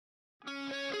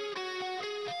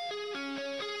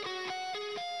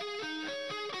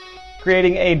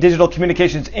creating a digital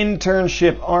communications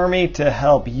internship army to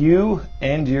help you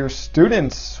and your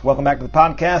students. Welcome back to the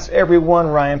podcast, everyone.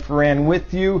 Ryan Ferran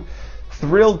with you.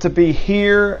 Thrilled to be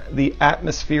here. The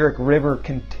atmospheric river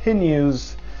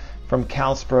continues from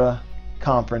CalSPRA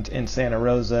conference in Santa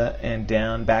Rosa and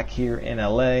down back here in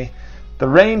LA. The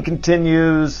rain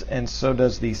continues, and so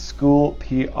does the school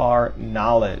PR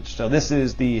knowledge. So this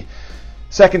is the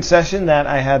second session that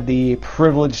I had the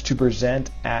privilege to present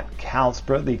at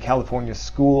CalSPRA, the California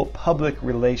School Public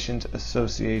Relations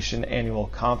Association annual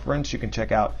conference. You can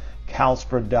check out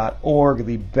calspra.org,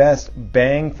 the best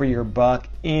bang for your buck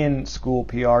in school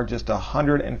PR, just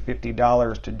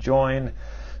 $150 to join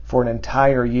for an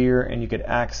entire year, and you get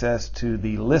access to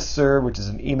the listserv, which is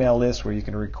an email list where you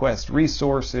can request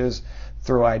resources,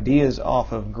 throw ideas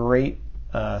off of great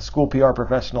school PR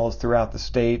professionals throughout the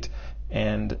state,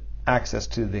 and access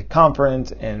to the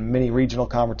conference and many regional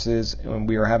conferences. And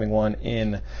we are having one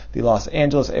in the Los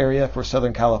Angeles area for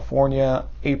Southern California,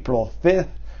 April 5th,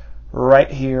 right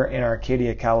here in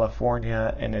Arcadia,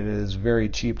 California, and it is very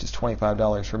cheap, just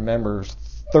 $25 for members,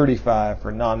 $35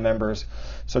 for non-members.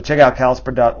 So check out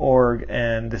calspra.org,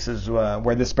 and this is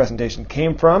where this presentation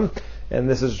came from, and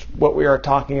this is what we are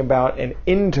talking about, an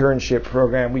internship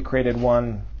program. We created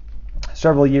one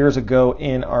several years ago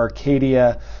in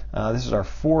Arcadia. This is our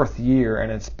fourth year,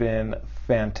 and it's been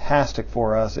fantastic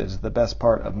for us. It's the best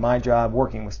part of my job,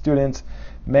 working with students,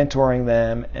 mentoring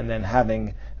them, and then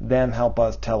having them help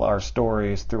us tell our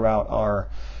stories throughout our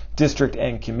district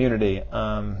and community.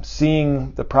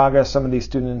 Seeing the progress some of these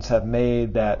students have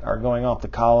made that are going off to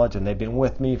college, and they've been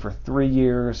with me for 3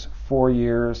 years, 4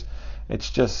 years. It's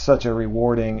just such a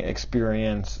rewarding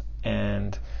experience,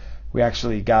 and we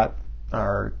actually got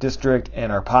our district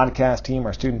and our podcast team,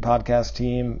 our student podcast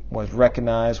team, was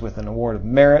recognized with an award of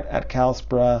merit at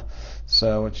CalSPRA.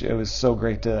 So it was so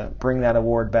great to bring that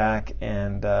award back.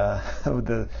 And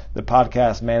the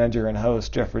podcast manager and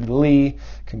host, Jeffrey Lee,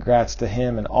 congrats to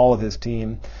him and all of his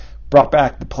team, brought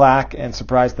back the plaque and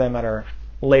surprised them at our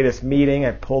latest meeting.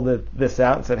 I pulled this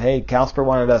out and said, hey, CalSPRA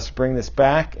wanted us to bring this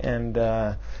back and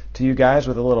to you guys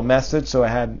with a little message. So I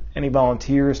had any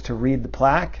volunteers to read the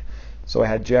plaque. So I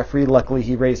had Jeffrey. Luckily,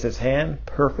 he raised his hand.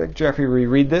 Perfect. Jeffrey,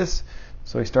 reread this.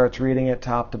 So he starts reading it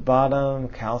top to bottom.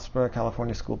 CalSPRA,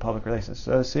 California School Public Relations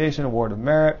Association, Award of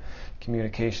Merit,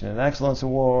 Communication and Excellence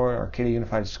Award, Arcadia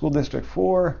Unified School District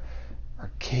 4,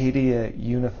 Arcadia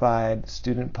Unified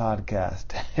Student Podcast.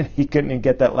 And he couldn't even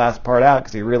get that last part out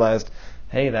because he realized,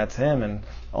 hey, that's him and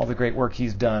all the great work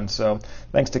he's done. So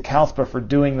thanks to CalSPRA for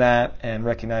doing that and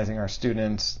recognizing our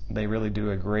students. They really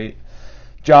do a great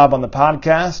job on the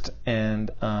podcast,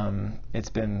 and it's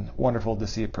been wonderful to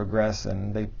see it progress,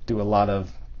 and they do a lot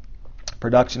of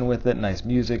production with it, nice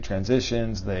music,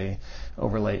 transitions, they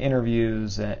overlay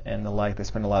interviews and the like. They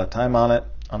spend a lot of time on it.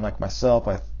 Unlike myself,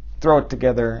 I throw it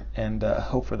together and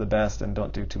hope for the best and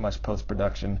don't do too much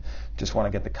post-production, just want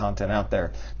to get the content out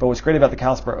there. But what's great about the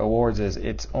CalSPRA Awards is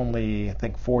it's only, I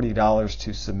think, $40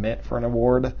 to submit for an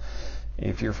award.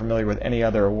 If you're familiar with any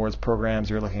other awards programs,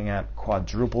 you're looking at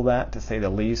quadruple that, to say the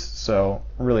least. So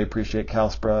really appreciate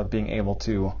CalSPRA being able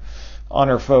to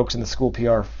honor folks in the school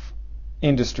PR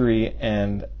industry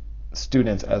and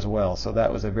students as well. So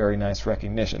that was a very nice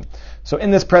recognition. So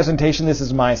in this presentation, this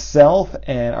is myself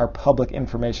and our Public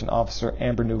Information Officer,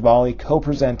 Amber Nuvali,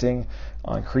 co-presenting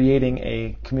on creating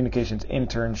a communications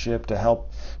internship to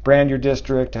help brand your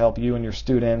district, to help you and your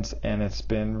students, and it's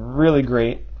been really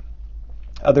great.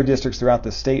 Other districts throughout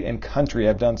the state and country.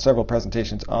 I've done several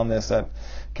presentations on this at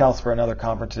CalSPRA and other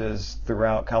conferences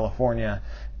throughout California,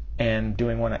 and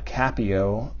doing one at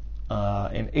Capio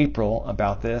in April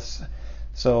about this.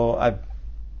 So I've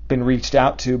been reached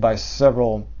out to by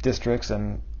several districts,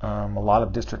 and a lot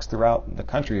of districts throughout the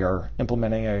country are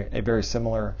implementing a very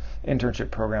similar internship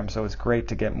program. So it's great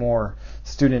to get more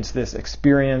students this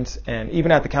experience. And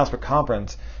even at the CalSPRA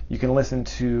conference, you can listen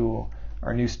to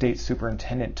our new state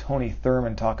superintendent, Tony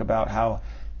Thurman, talk about how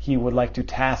he would like to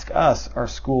task us, our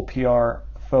school PR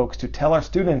folks, to tell our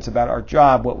students about our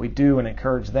job, what we do, and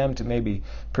encourage them to maybe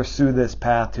pursue this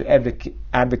path, to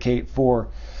advocate for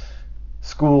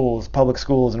schools, public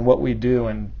schools, and what we do.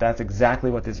 And that's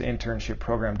exactly what this internship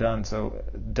program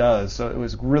does. So it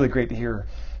was really great to hear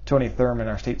Tony Thurman,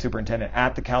 our state superintendent,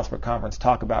 at the CalSPRA conference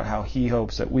talk about how he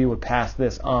hopes that we would pass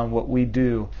this on, what we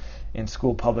do in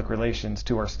school public relations,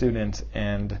 to our students.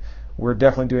 And we're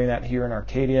definitely doing that here in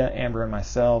Arcadia. Amber and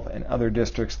myself and other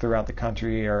districts throughout the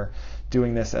country are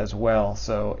doing this as well.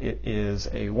 So it is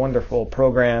a wonderful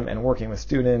program, and working with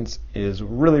students is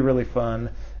really, really fun,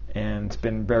 and it's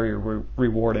been very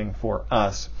rewarding for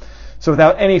us. So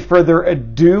without any further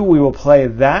ado, we will play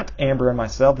that. Amber and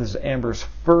myself. This is Amber's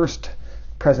first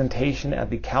presentation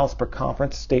at the CalSPRA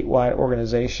Conference, statewide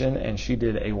organization, and she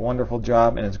did a wonderful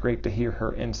job, and it's great to hear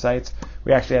her insights.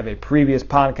 We actually have a previous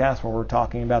podcast where we're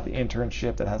talking about the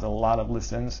internship that has a lot of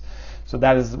listens, so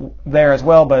that is there as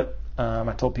well, but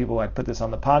I told people I'd put this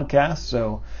on the podcast,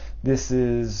 so this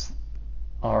is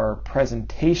our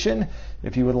presentation.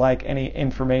 If you would like any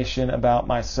information about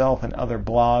myself and other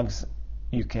blogs,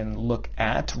 you can look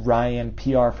at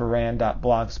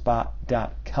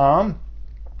ryanprforan.blogspot.com.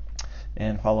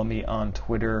 And follow me on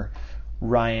Twitter,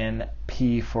 Ryan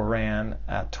P. Foran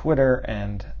at Twitter,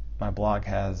 and my blog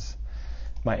has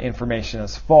my information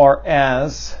as far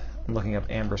as, I'm looking up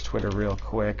Amber's Twitter real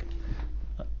quick,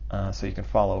 so you can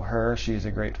follow her. She's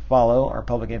a great follow, our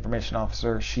public information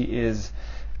officer. She is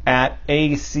at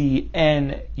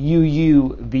ACNUUVALI,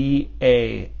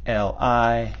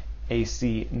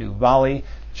 AC Nuvali.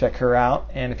 Check her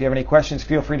out, and if you have any questions,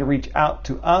 feel free to reach out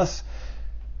to us.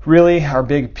 Really, our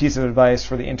big piece of advice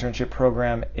for the internship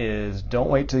program is don't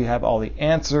wait till you have all the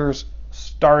answers.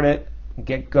 Start it,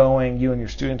 get going. You and your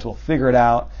students will figure it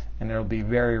out, and it'll be a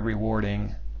very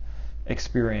rewarding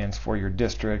experience for your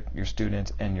district, your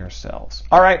students, and yourselves.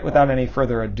 All right, without any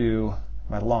further ado,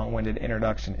 my long-winded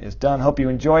introduction is done. Hope you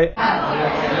enjoy it. Hi,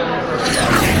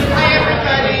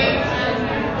 everybody.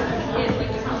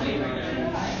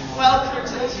 Welcome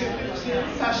to the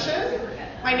 2:15 session.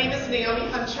 My name is Naomi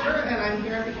Hunter, and I'm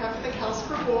here on behalf of the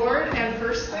CalSPRA Board. And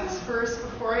first things first,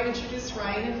 before I introduce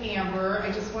Ryan and Amber,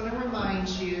 I just want to remind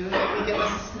you that we get a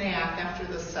snack after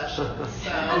this session.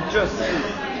 So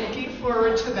looking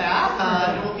forward to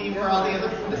that. It will be where all the other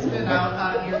food has been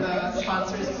out near the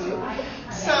sponsors booth.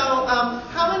 So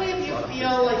how many of you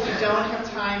feel like you don't have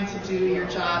time to do your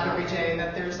job every day,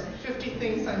 that there's 50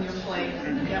 things on your plate?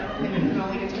 Yep, and you can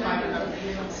only get to 5 of them.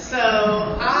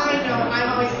 So I know I'm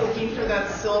always looking for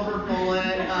that silver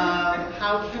bullet of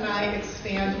how can I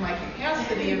expand my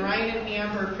capacity, and Ryan and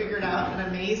Amber figured out an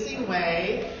amazing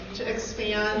way to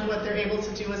expand what they're able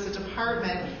to do as a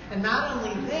department. And not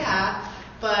only that,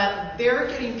 but they're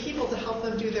getting people to help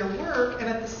them do their work, and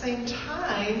at the same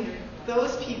time,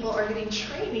 those people are getting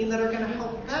training that are going to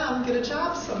help them get a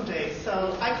job someday.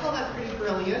 So I call that pretty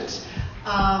brilliant.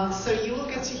 So you will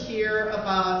get to hear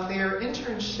about their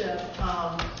internship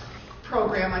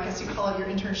program. I guess you call it your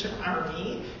internship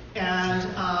army, and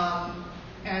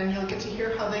you'll get to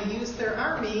hear how they use their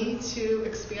army to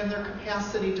expand their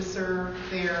capacity to serve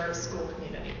their school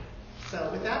community. So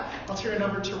with that, I'll turn it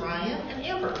over to Ryan and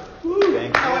Amber. Thank you. Oh,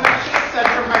 and I should have said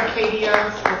from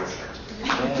Arcadia School District.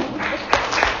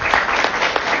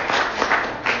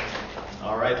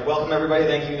 All right, welcome everybody.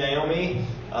 Thank you, Naomi.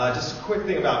 Just a quick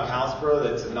thing about CalSPRA,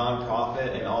 that's a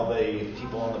nonprofit, and all the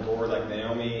people on the board, like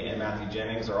Naomi and Matthew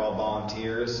Jennings, are all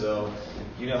volunteers. So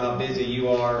you know how busy you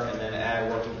are, and then add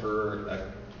working for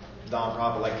a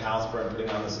nonprofit like CalSPRA and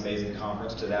putting on this amazing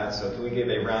conference to that. So can we give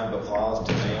a round of applause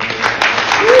to Naomi?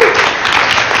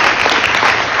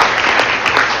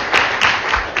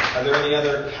 Are there any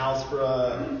other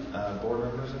CalSPRA board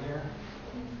members in here?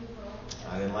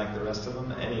 I didn't like the rest of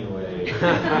them anyway.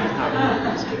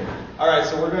 Just kidding. All right,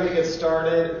 so we're going to get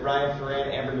started. Ryan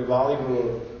Foran, Amber Nuvali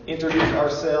will introduce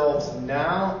ourselves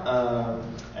now.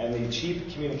 I'm the Chief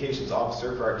Communications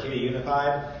Officer for Arcadia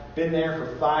Unified. Been there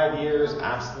for 5 years,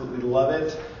 absolutely love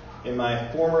it. In my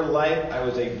former life, I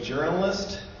was a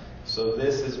journalist. So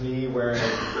this is me wearing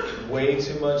way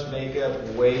too much makeup,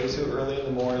 way too early in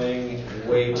the morning,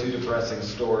 way too depressing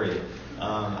story.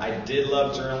 I did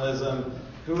love journalism.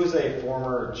 Who is a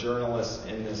former journalist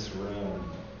in this room?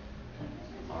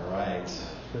 All right.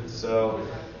 So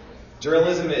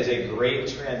journalism is a great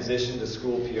transition to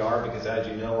school PR because, as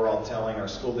you know, we're all telling our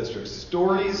school district's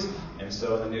stories. And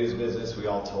so in the news business, we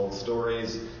all told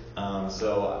stories.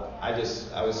 So I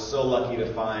was so lucky to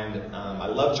find, I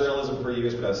loved journalism for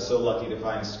years, but I was so lucky to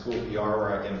find school PR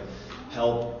where I can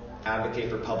help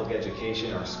advocate for public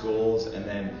education, our schools, and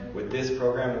then with this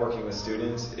program, working with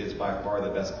students is by far the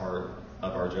best part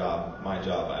of our job, my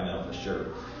job, I know for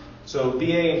sure. So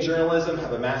BA in journalism,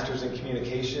 have a master's in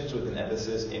communications with an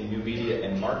emphasis in new media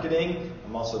and marketing.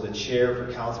 I'm also the chair for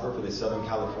CalSPRA for the Southern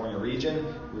California region.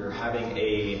 We're having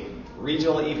a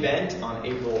regional event on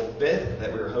April 5th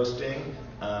that we're hosting.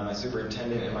 My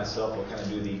superintendent and myself will kind of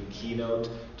do the keynote,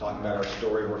 talking about our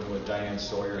story, working with Diane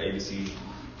Sawyer, ABC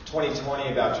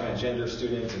 2020, about transgender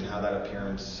students and how that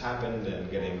appearance happened, and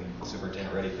getting the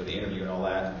superintendent ready for the interview and all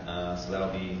that. So that'll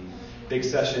be a big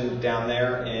session down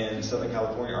there in Southern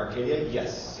California, Arcadia.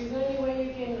 Yes? Is there any way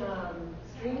you can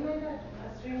stream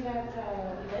that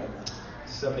event?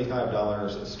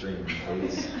 $75 a stream,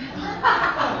 please.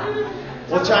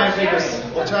 We'll try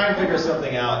and figure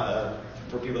something out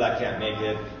for people that can't make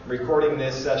it. I'm recording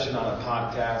this session on a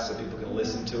podcast so people can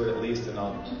listen to it at least, and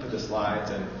I'll put the slides,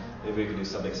 and maybe we can do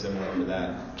something similar for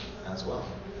that as well.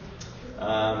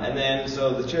 And then,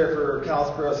 so the chair for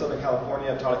Kalispro, Southern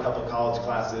California, I've taught a couple college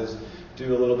classes,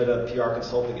 do a little bit of PR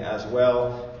consulting as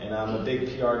well, and I'm a big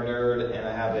PR nerd, and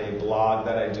I have a blog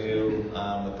that I do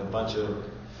with a bunch of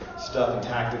stuff and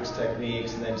tactics,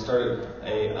 techniques, and then started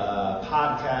a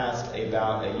podcast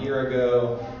about a year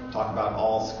ago, talk about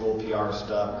all school PR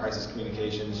stuff, crisis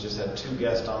communications. Just had 2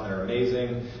 guests on there,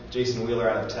 amazing. Jason Wheeler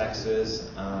out of Texas,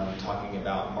 talking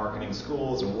about marketing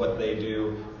schools and what they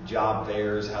do, job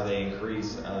fairs, how they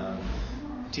increase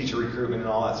teacher recruitment and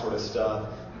all that sort of stuff.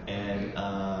 And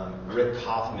Rick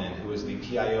Hoffman, who was the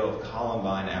PIO of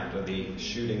Columbine after the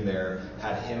shooting there,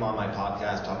 had him on my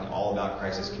podcast talking all about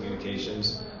crisis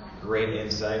communications. Great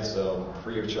insights, so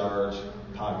free of charge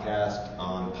podcast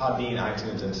on Podbean,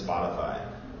 iTunes, and Spotify.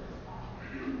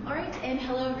 All right, and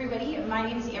hello everybody. My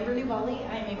name is Amber Nubali.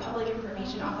 I'm a public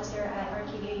information officer at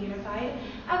Arcadia Unified.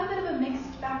 I have a bit of a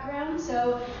mixed background,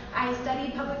 so I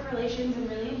studied public relations and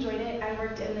really enjoyed it. I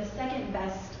worked in the second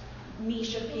best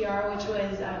niche of PR, which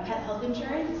was pet health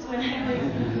insurance when I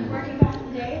was working back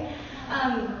in the day.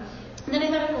 Then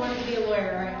I thought I wanted to be a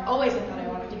lawyer. I always thought I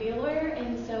wanted to be a lawyer,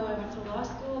 and so I went to law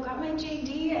school, got my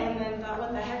JD, and then thought,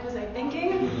 what the heck was I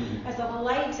thinking? I saw the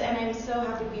light, and I'm so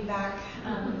happy to be back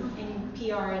in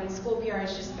PR, and school PR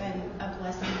has just been a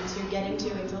blessing to get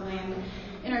into and to land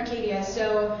in Arcadia.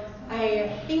 So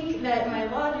I think that my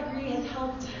law degree has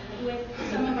helped with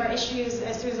some of our issues.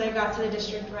 As soon as I got to the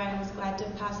district, Ryan was glad to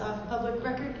pass off Public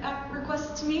Record Act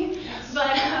requests to me.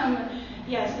 But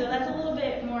yeah, so that's a little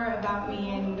bit more about me,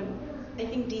 and I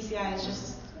think DCI is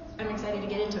just, I'm excited to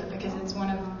get into it because it's one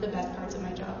of the best parts of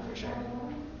my job for sure.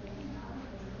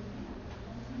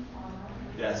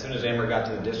 Yeah, as soon as Amber got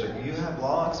to the district, you have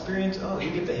law experience? Oh,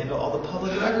 you get to handle all the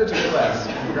public records requests.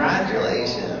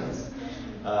 Congratulations.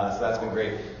 So that's been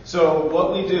great. So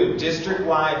what we do,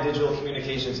 district-wide digital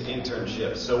communications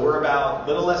internships. So we're about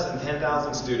little less than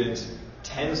 10,000 students,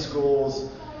 10 schools,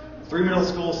 3 middle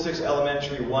schools, 6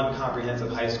 elementary, 1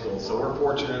 comprehensive high school. So we're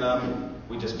fortunate enough,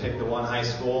 we just picked the 1 high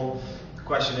school. The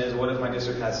question is, what if my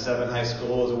district has 7 high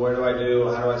schools? What do I do?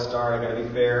 How do I start? I gotta be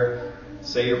fair.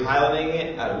 Say you're piloting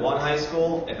it at 1 high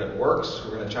school. If it works,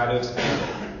 we're gonna try to expand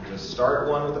it. Just start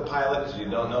one with a pilot because you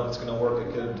don't know if it's gonna work.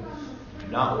 It could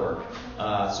not work.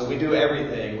 So we do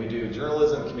everything. We do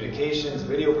journalism, communications,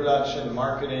 video production,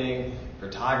 marketing,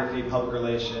 photography, public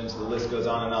relations, the list goes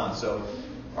on and on. So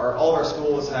all of our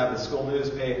schools have the school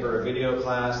newspaper, a video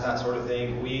class, that sort of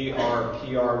thing. We are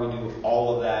PR, we do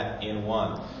all of that in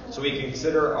one. So we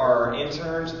consider our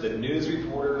interns the news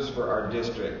reporters for our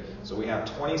district. So we have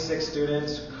 26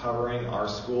 students covering our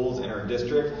schools in our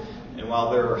district. And while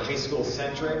they're high school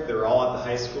centric, they're all at the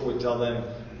high school. We tell them,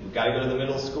 we've got to go to the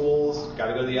middle schools, got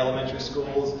to go to the elementary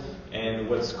schools. And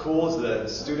what's cool is the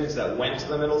students that went to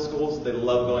the middle schools, they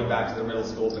love going back to their middle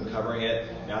schools and covering it.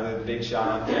 Now they're the big shot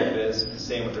on campus.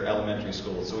 Same with their elementary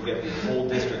schools. So we get the whole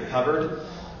district covered.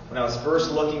 When I was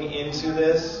first looking into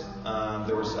this,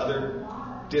 there was other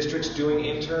districts doing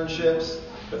internships,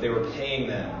 but they were paying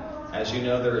them. As you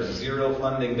know, there is zero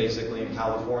funding basically in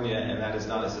California, and that is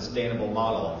not a sustainable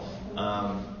model.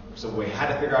 So we had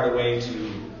to figure out a way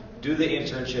to do the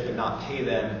internship and not pay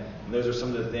them. And those are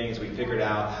some of the things we figured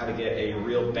out, how to get a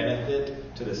real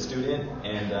benefit to the student,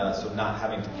 and so not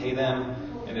having to pay them.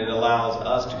 And it allows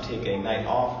us to take a night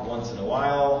off once in a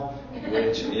while,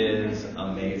 which is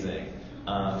amazing.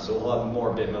 So we'll have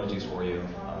more Bitmojis for you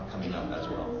coming up as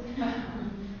well.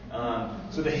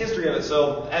 So the history of it.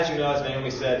 So as you know, as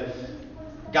Naomi said,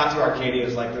 got to Arcadia, it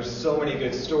was like, there's so many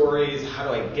good stories. How do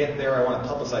I get there? I want to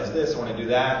publicize this, I want to do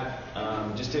that.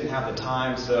 Just didn't have the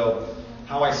time. So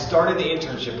how I started the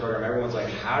internship program, everyone's like,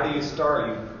 how do you start?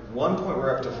 At one point,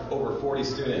 we're up to over 40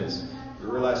 students. We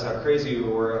realized how crazy we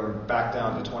were, and we're back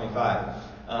down to 25.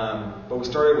 But we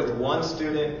started with 1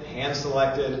 student,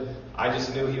 hand-selected. I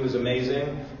just knew he was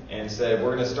amazing and said,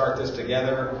 we're going to start this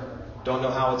together. Don't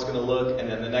know how it's going to look. And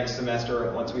then the next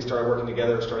semester, once we started working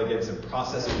together, we started getting some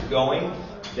processes going.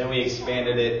 Then we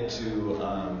expanded it to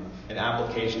an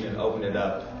application and opened it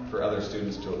up for other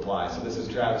students to apply. So this is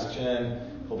Travis Chen.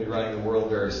 He'll be running the world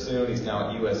very soon. He's now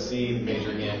at USC,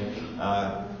 majoring in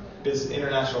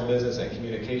international business and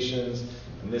communications.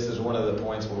 And this is one of the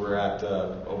points where we're at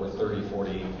over 30,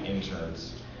 40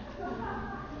 interns.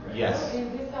 Yes?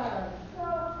 Is this a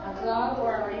club,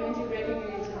 or are you integrating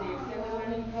it into the extended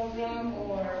learning program,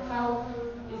 or how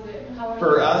is it?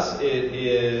 For us, it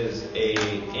is a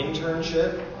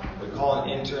internship. We called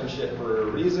an internship for a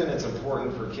reason. It's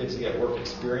important for kids to get work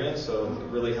experience, so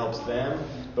it really helps them.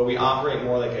 But we operate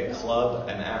more like a club,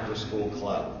 an after-school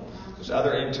club. There's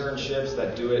other internships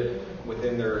that do it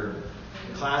within their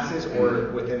classes or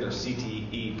within their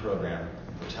CTE program,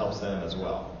 which helps them as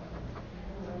well.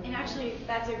 And actually,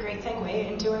 that's a great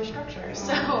segue into our structure.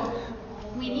 So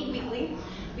we meet weekly.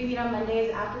 We meet on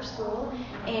Mondays after school,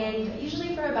 and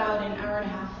usually for about an hour and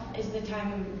a half is the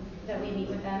time that we meet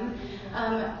with them.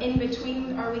 In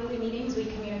between our weekly meetings, we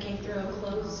communicate through a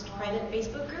closed private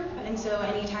Facebook group, and so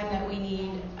anytime that we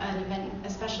need an event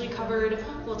especially covered,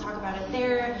 we'll talk about it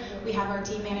there. We have our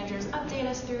team managers update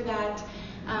us through that,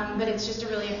 but it's just a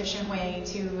really efficient way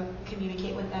to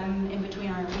communicate with them in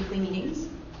between our weekly meetings.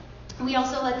 We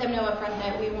also let them know up front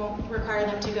that we won't require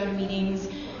them to go to meetings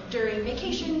during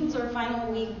vacations or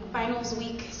finals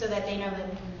week, so that they know that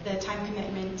the time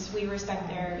commitment, we respect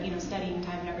their studying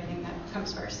time and everything that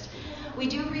comes first. We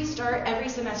do restart every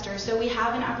semester, so we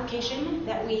have an application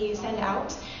that we send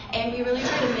out, and we really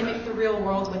try to mimic the real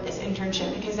world with this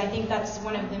internship, because I think that's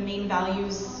one of the main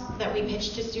values that we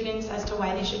pitch to students as to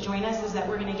why they should join us, is that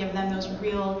we're going to give them those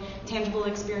real, tangible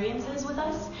experiences with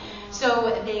us.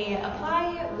 So they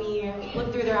apply, we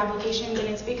look through their applications, and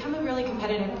it's become a really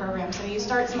competitive program. So you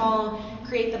start small,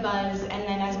 create the buzz, and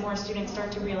then as more students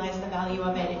start to realize the value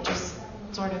of it, it just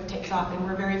sort of takes off, and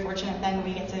we're very fortunate then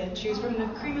we get to choose from the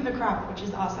cream of the crop, which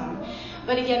is awesome.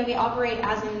 But again, we operate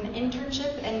as an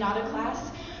internship and not a class,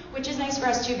 which is nice for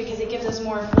us too, because it gives us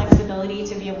more flexibility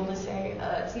to be able to say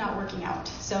it's not working out.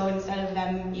 So instead of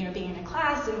them being in a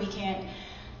class and we can't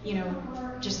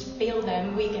just fail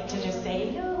them, we get to just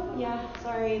say, oh yeah,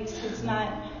 sorry, it's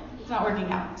not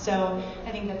working out. So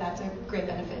I think that that's a great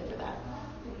benefit for that.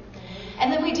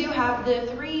 And then we do have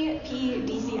the 3P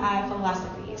DCI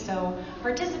philosophy. So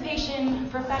participation,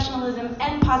 professionalism,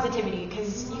 and positivity,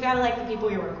 because you gotta like the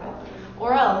people you work with,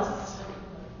 or else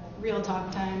real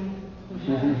talk time.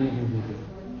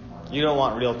 You don't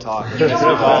want real talk. You don't want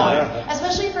real talk,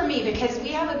 especially for me, because we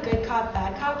have a good cop,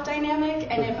 bad cop dynamic,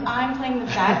 and if I'm playing the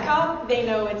bad cop, they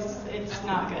know it's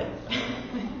not good.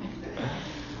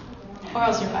 Or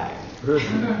else you're fired.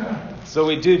 So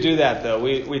we do that, though.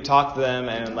 We talk to them,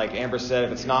 and like Amber said,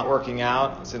 if it's not working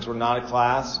out, since we're not a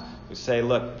class, we say,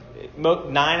 look,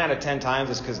 9 out of 10 times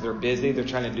it's because they're busy. They're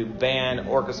trying to do band,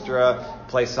 orchestra,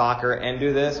 play soccer, and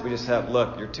do this. We just have,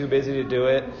 look, you're too busy to do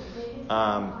it.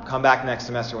 Come back next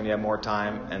semester when you have more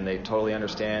time, and they totally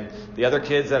understand. The other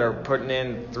kids that are putting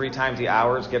in 3 times the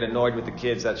hours get annoyed with the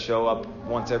kids that show up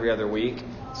once every other week.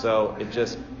 So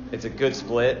it's a good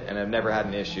split, and I've never had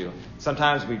an issue.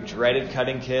 Sometimes we dreaded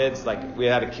cutting kids. Like we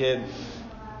had a kid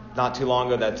not too long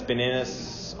ago that's been in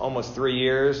us almost 3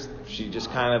 years. She just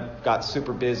kind of got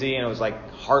super busy, and it was like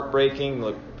heartbreaking.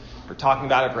 Look, we're talking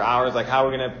about it for hours, like how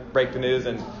we're going to break the news,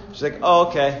 and she's like, oh,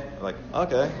 okay. I'm like,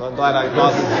 okay, well, I'm glad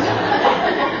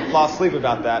I lost sleep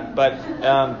about that. But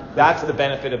that's the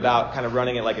benefit about kind of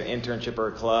running it like an internship or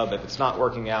a club. If it's not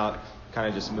working out, kind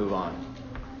of just move on.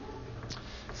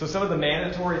 So some of the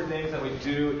mandatory things that we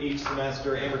do each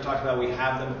semester, Amber talked about, we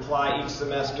have them apply each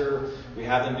semester. We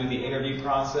have them do the interview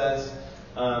process.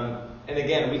 And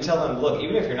again, we tell them, look,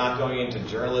 even if you're not going into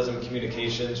journalism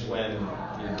communications when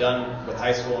you're done with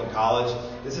high school and college,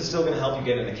 this is still going to help you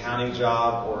get an accounting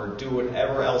job or do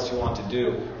whatever else you want to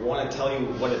do. We want to tell you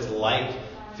what it's like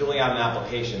filling out an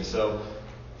application. So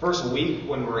first week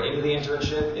when we're into the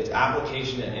internship, it's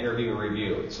application and interview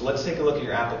review. So let's take a look at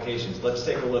your applications. Let's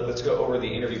go over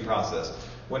the interview process.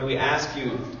 When we ask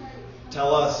you,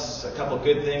 tell us a couple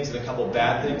good things and a couple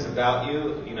bad things about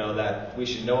you, that we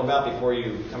should know about before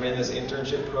you come in this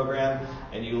internship program,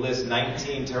 and you list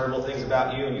 19 terrible things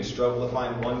about you and you struggle to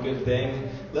find one good thing,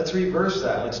 let's reverse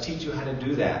that. Let's teach you how to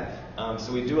do that.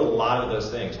 So we do a lot of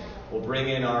those things. We'll bring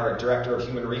in our director of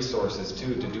human resources,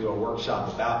 too, to do a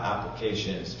workshop about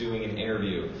applications, doing an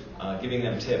interview, giving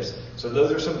them tips. So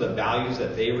those are some of the values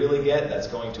that they really get that's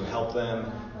going to help them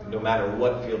no matter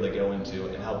what field they go into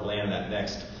and help land that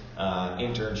next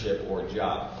internship or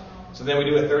job. So then we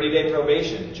do a 30-day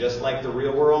probation. Just like the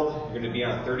real world, you're going to be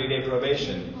on a 30-day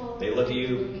probation. They look at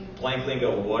you blankly and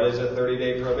go, what is a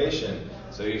 30-day probation?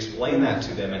 So you explain that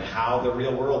to them and how the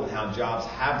real world and how jobs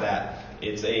have that.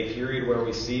 It's a period where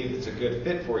we see if it's a good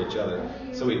fit for each other.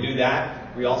 So we do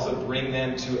that. We also bring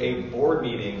them to a board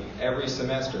meeting every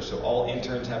semester. So all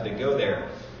interns have to go there.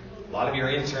 A lot of your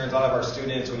interns, a lot of our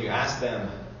students, when you ask them,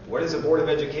 what is a board of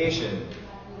education?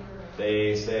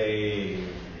 They say,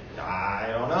 I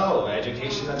don't know,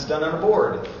 education that's done on a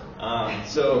board.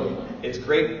 So it's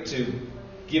great to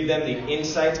give them the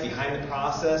insights behind the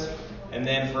process. And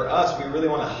then for us, we really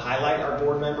want to highlight our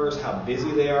board members, how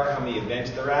busy they are, how many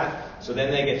events they're at. So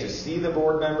then they get to see the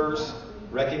board members,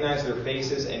 recognize their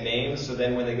faces and names, so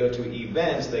then when they go to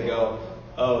events, they go,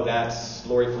 oh, that's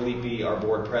Lori Filippi, our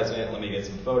board president, let me get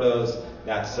some photos,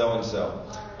 that's so-and-so.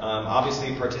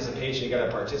 Obviously, participation, you got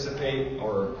to participate,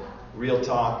 or real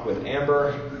talk with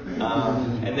Amber.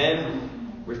 And then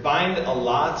we find a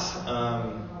lot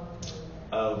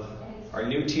of our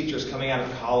new teachers coming out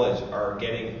of college are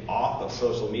getting off of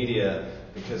social media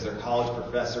because their college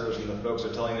professors and the folks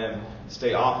are telling them,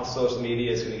 stay off of social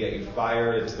media, it's going to get you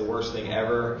fired, it's the worst thing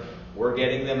ever. We're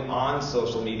getting them on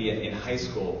social media in high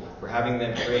school. We're having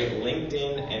them create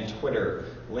LinkedIn and Twitter.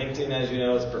 LinkedIn, as you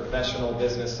know, is a professional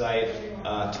business site.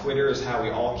 Twitter is how we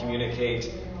all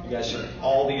communicate. You guys should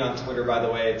all be on Twitter, by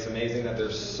the way. It's amazing that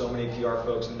there's so many PR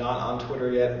folks not on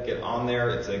Twitter yet. Get on there.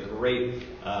 It's a great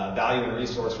value and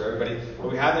resource for everybody.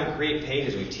 But we have them create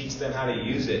pages. We teach them how to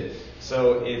use it.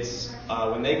 So it's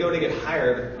when they go to get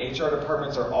hired, HR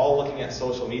departments are all looking at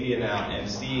social media now and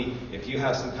see if you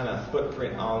have some kind of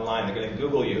footprint online. They're going to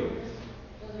Google you.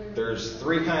 There's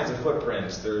 3 kinds of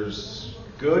footprints. There's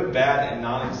good, bad, and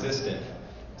non-existent.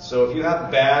 So if you have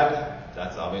bad,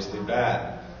 that's obviously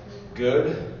bad.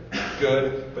 Good,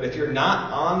 good. But if you're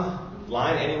not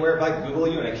online anywhere, if I Google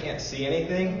you and I can't see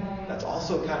anything, that's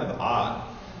also kind of odd.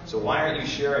 So why aren't you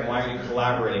sharing? Why aren't you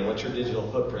collaborating? What's your digital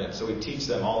footprint? So we teach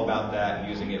them all about that and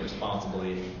using it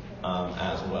responsibly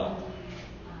as well.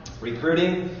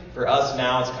 Recruiting, for us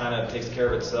now, it's kind of takes care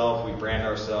of itself. We brand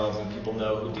ourselves and people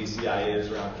know who DCI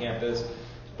is around campus.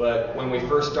 But when we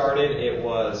first started, it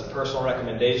was personal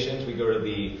recommendations. We go to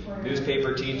the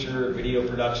newspaper teacher, video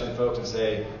production folks and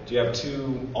say, do you have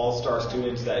 2 all-star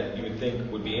students that you would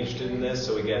think would be interested in this?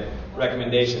 So we get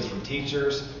recommendations from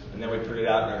teachers, and then we put it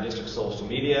out in our district social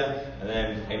media. And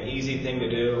then an easy thing to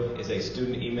do is a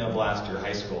student email blast to your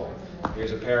high school.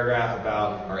 Here's a paragraph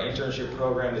about our internship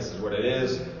program. This is what it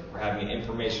is. We're having an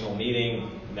informational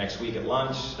meeting next week at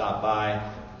lunch. Stop by,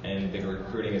 and the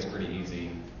recruiting is pretty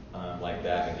easy. Like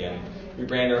that. Again, we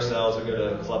brand ourselves, we go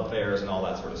to club fairs and all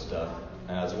that sort of stuff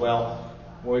as well.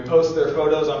 When we post their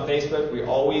photos on Facebook, we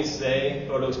always say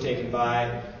photos taken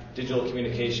by digital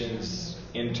communications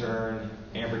intern,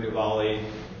 Amber Nuvali,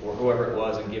 or whoever it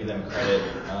was, and give them credit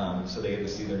so they get to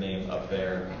see their name up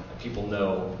there and people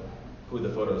know who the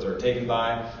photos are taken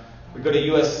by. We go to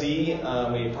USC,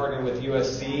 we partner with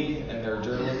USC and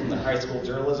their high school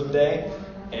journalism day,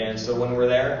 and so when we're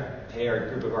there, hey, our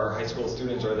group of our high school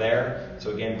students are there.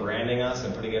 So again, branding us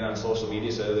and putting it on social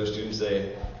media so other students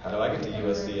say, how do I get to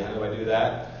USC? How do I do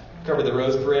that? Covered the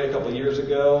Rose Parade a couple years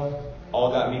ago.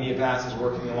 All got media passes,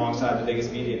 working alongside the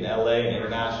biggest media in LA and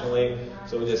internationally.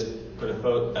 So we just put a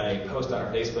post on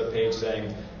our Facebook page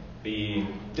saying the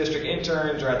district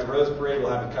interns are at the Rose Parade.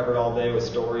 We'll have it covered all day with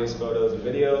stories, photos, and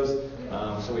videos.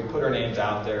 So we put our names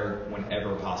out there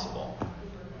whenever possible.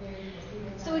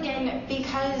 So again,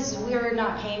 because we're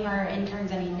not paying our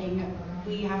interns anything,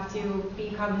 we have to be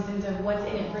cognizant of what's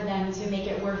in it for them to make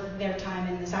it worth their time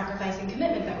and the sacrifice and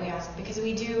commitment that we ask, because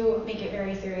we do make it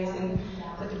very serious. And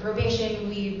with the probation,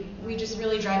 we just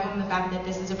really drive home the fact that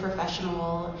this is a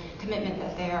professional commitment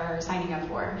that they are signing up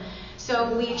for.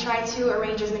 So we try to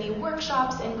arrange as many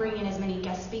workshops and bring in as many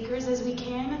guest speakers as we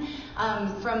can.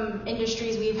 From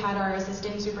industries, we've had our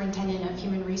assistant superintendent of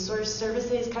human resource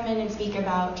services come in and speak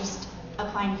about just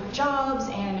applying for jobs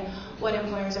and what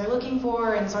employers are looking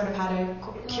for and sort of how to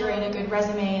curate a good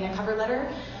resume and a cover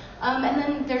letter. And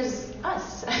then there's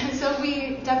us. So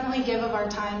we definitely give of our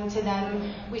time to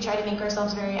them. We try to make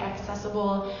ourselves very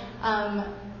accessible. I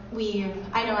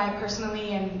know I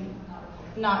personally am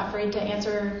not afraid to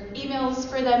answer emails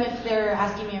for them if they're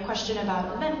asking me a question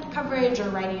about event coverage or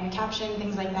writing a caption,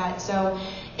 things like that. So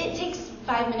it takes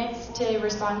 5 minutes to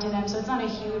respond to them, so it's not a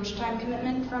huge time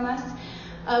commitment from us.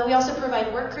 We also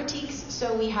provide work critiques,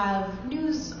 so we have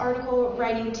news article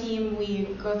writing team. We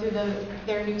go through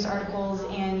their news articles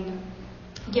and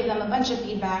give them a bunch of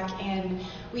feedback, and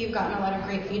we've gotten a lot of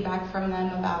great feedback from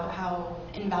them about how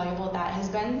invaluable that has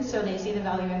been, so they see the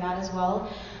value in that as well.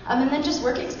 And then just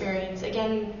work experience.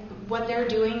 Again, what they're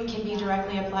doing can be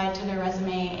directly applied to their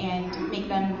resume and make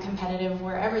them competitive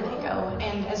wherever they go.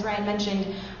 And as Ryan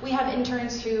mentioned, we have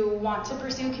interns who want to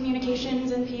pursue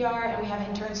communications and PR, and we have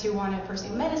interns who want to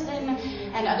pursue medicine,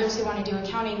 and others who want to do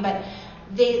accounting, but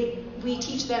we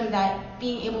teach them that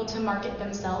being able to market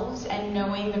themselves and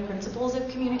knowing the principles of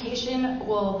communication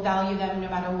will value them no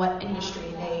matter what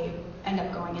industry they end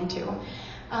up going into.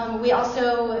 We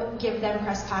also give them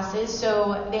press passes,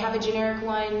 so they have a generic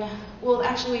one. Well,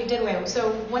 actually, we did away.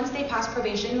 So once they pass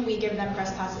probation, we give them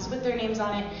press passes with their names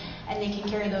on it, and they can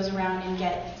carry those around and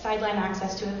get sideline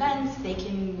access to events. They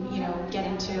can, get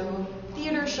into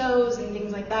theater shows and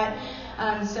things like that.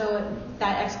 So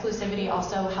that exclusivity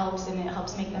also helps, and it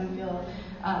helps make them feel,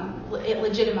 it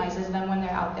legitimizes them when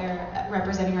they're out there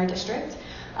representing our district.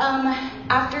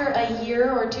 After a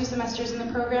year or 2 semesters in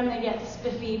the program, they get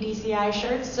spiffy DCI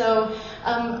shirts. So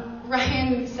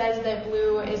Ryan says that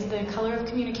blue is the color of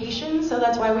communication, so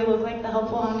that's why we look like the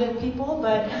helpful Honda people,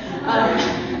 but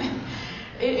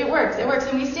it works,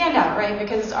 and we stand out, right,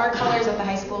 because our colors at the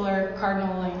high school are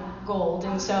cardinal and gold,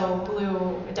 and so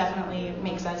blue definitely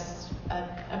makes us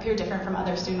appear different from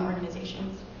other student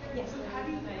organizations. Yes. So how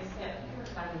do you guys get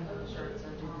funding for the shirts, or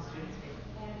do the students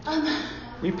pay?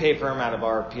 We pay for them out of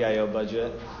our PIO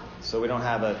budget, so we don't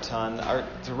have a ton.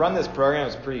 To run this program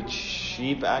is pretty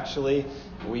cheap, actually.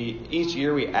 Each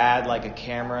year we add like a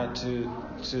camera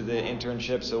to the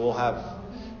internship, so we'll have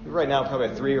right now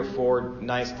probably 3 or 4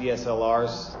 nice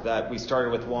DSLRs that we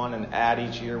started with one and add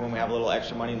each year when we have a little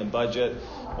extra money in the budget.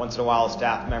 Once in a while, a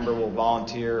staff member will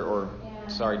volunteer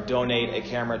donate a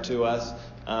camera to us.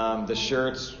 The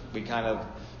shirts, we kind of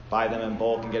buy them in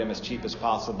bulk and get them as cheap as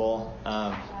possible.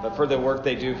 But for the work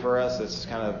they do for us,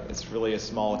 it's really a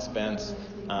small expense.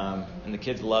 And the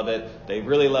kids love it. They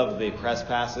really love the press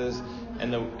passes,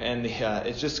 and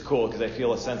it's just cool because they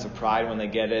feel a sense of pride when they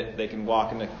get it. They can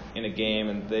walk in a game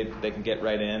and they can get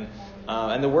right in.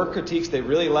 And the work critiques they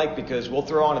really like, because we'll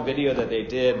throw on a video that they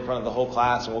did in front of the whole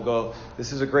class, and we'll go,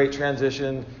 "This is a great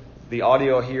transition. The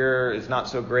audio here is not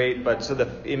so great," but so the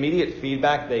immediate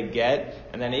feedback they get,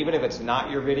 and then even if it's not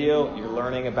your video, you're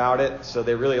learning about it. So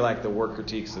they really like the work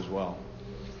critiques as well.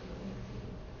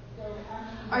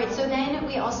 All right, so then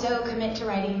we also commit to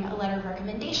writing a letter of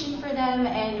recommendation for them,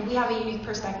 and we have a unique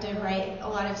perspective, right? A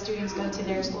lot of students go to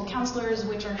their school counselors,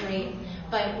 which are great,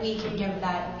 but we can give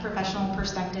that professional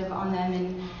perspective on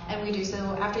them, and we do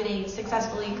so after they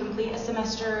successfully complete a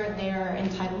semester. They are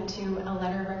entitled to a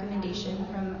letter of recommendation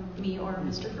from me or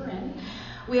Mr. Ferrin.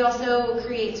 We also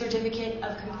create certificate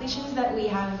of completions that we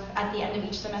have at the end of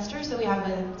each semester. So we have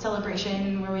a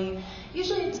celebration where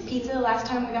usually it's pizza. Last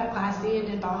time we got classy and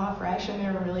did Baja Fresh, and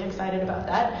they were really excited about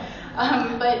that.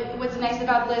 But what's nice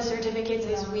about the certificates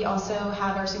is we also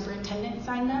have our superintendent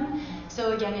sign them.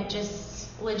 So again, it just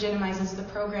legitimizes the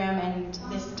program and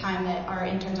this time that our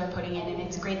interns are putting in, and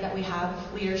it's great that we have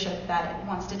leadership that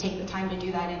wants to take the time to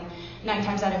do that. And 9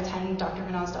 times out of 10, Dr.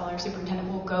 Van Osdal, our superintendent,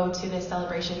 will go to this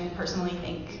celebration and personally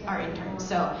thank our interns.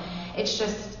 So it's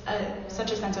just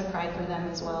such a sense of pride for them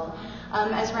as well.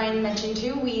 As Ryan mentioned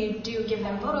too, we do give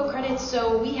them photo credits.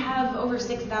 So we have over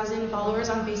 6,000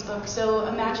 followers on Facebook. So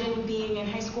imagine being in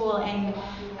high school and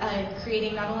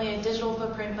creating not only a digital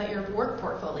footprint, but your work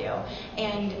portfolio.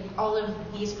 And all of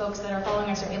these folks that are following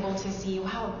us are able to see,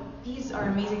 wow, these are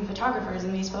amazing photographers,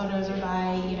 and these photos are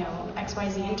by,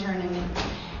 XYZ intern, and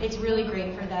it's really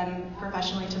great for them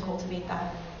professionally to cultivate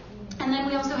that. And then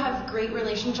we also have great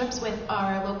relationships with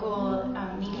our local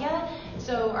media.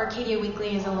 So Arcadia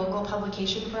Weekly is a local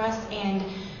publication for us, and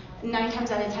 9 times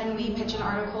out of 10 we pitch an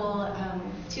article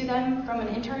to them from an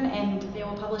intern, and they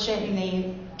will publish it, and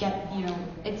they get,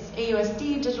 it's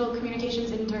AUSD, Digital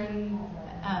Communications Intern,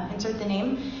 insert the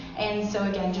name. And so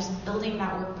again, just building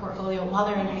that work portfolio while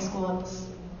they're in high school,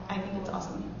 I think it's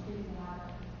awesome.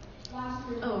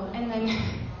 Oh, and then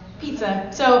pizza.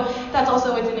 So that's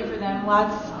also what's in it for them.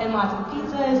 Lots and lots of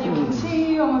pizza, as you can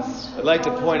see. Almost. I'd like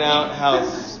to point out how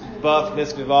buff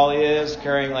Miss Vivalli is,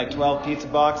 carrying like 12 pizza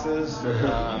boxes.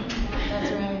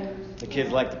 That's right. The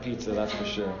kids like the pizza, that's for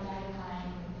sure.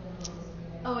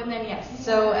 Oh, and then yes.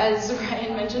 So as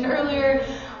Ryan mentioned earlier,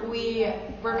 we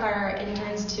work our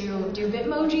interns to do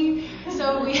Bitmoji.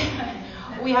 So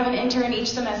we have an intern each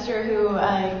semester who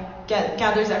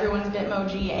gathers everyone's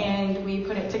Bitmoji, and we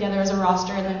put it together as a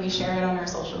roster, and then we share it on our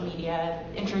social media,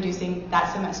 introducing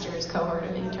that semester's cohort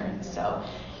of interns. So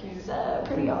it's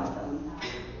pretty awesome.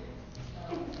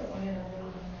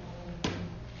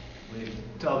 We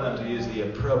tell them to use the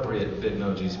appropriate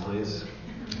Bitmojis, please.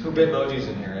 Who Bitmojis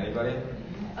in here? Anybody?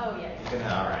 Oh, yes.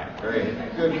 All right, very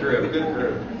good group, good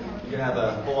group. You can have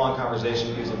a full-on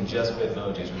conversation using just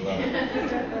Bitmojis. We love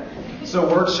it. So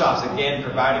workshops, again,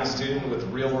 providing students with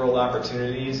real-world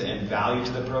opportunities and value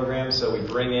to the program. So we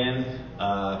bring in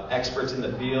experts in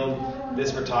the field.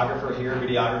 This photographer here,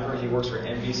 videographer, he works for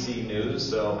NBC News.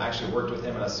 So I actually worked with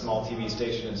him at a small TV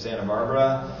station in Santa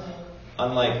Barbara.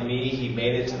 Unlike me, he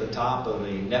made it to the top of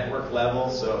the network level.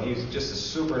 So he's just a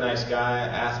super nice guy. I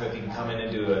asked him if he can come in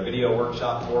and do a video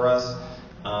workshop for us.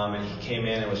 And he came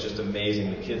in and it was just amazing.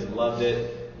 The kids loved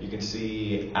it. You can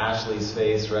see Ashley's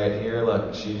face right here.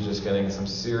 Look, she's just getting some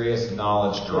serious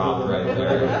knowledge drop right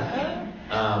there.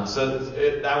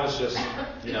 That was just,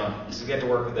 to get to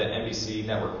work with the NBC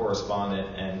network correspondent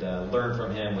and learn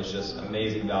from him was just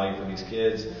amazing value for these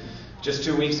kids. just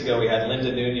 2 weeks ago, we had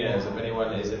Linda Nunez. If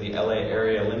anyone is in the LA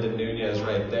area, Linda Nunez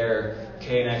right there,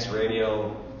 KNX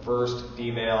Radio, first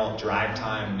female drive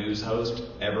time news host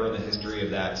ever in the history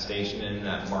of that station and in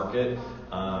that market.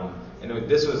 And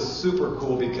this was super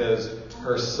cool because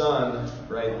her son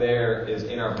right there is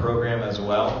in our program as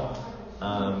well.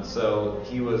 So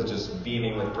he was just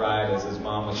beaming with pride as his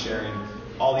mom was sharing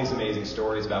all these amazing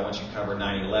stories about when she covered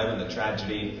 9/11, the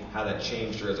tragedy, how that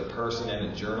changed her as a person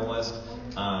and a journalist.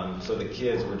 So the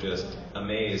kids were just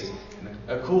amazed. And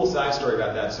a cool side story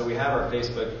about that, so we have our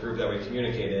Facebook group that we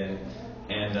communicate in,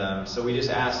 and so we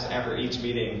just asked after each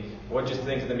meeting, what did you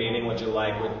think of the meeting, what did you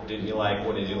like, what didn't you like,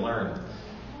 what did you learn?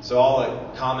 So all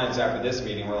the comments after this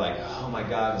meeting were like, oh my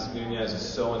God, Ms. Nunez is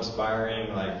so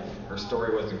inspiring, like her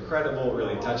story was incredible,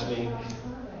 really touched me.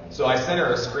 So I sent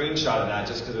her a screenshot of that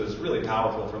just because it was really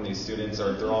powerful from these students.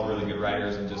 They're all really good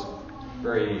writers and just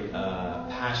very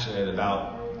passionate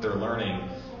about their learning.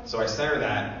 So I sent her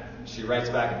that. She writes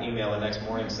back an email the next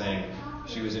morning saying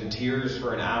she was in tears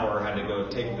for an hour, had to go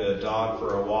take the dog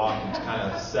for a walk and kind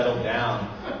of settle down.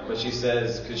 But she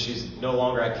says, because she's no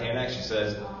longer at KNX, she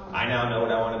says, I now know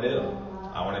what I want to do.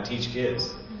 I want to teach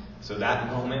kids. So that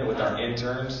moment with our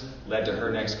interns led to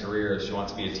her next career. She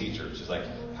wants to be a teacher. She's like,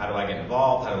 how do I get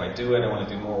involved? How do I do it? I want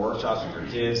to do more workshops with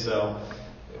your kids. So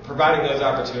providing those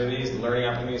opportunities, learning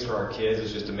opportunities for our kids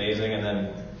is just amazing. And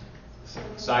then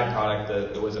side product,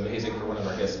 it was amazing for one of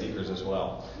our guest speakers as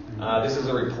well. This is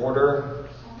a reporter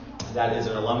that is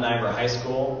an alumni of our high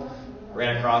school.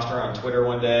 Ran across her on Twitter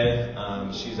one day.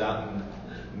 She's out in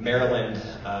Maryland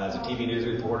as a TV news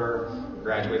reporter.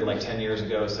 Graduated like 10 years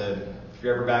ago. Said, if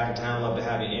you're ever back in town, I'd love to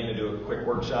have you in to do a quick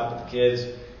workshop with the kids.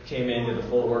 Came in, did a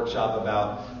full workshop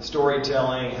about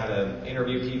storytelling, how to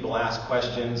interview people, ask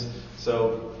questions.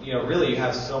 So, really you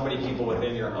have so many people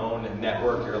within your own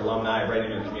network, your alumni right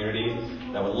in your community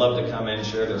that would love to come in and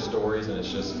share their stories, and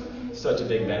it's just such a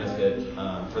big benefit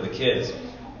for the kids.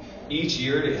 Each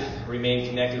year to remain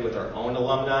connected with our own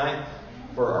alumni,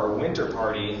 for our winter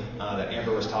party that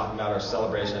Amber was talking about, our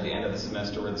celebration at the end of the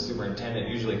semester where the superintendent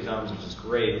usually comes, which is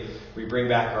great. We bring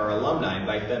back our alumni,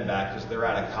 invite them back because they're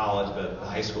out of college, but the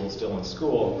high school is still in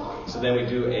school. So then we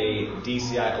do a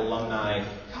DCI alumni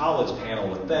college panel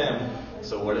with them.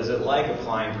 So what is it like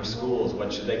applying for schools?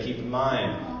 What should they keep in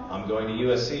mind? I'm going to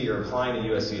USC, you're applying to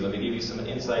USC. Let me give you some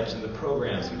insights into the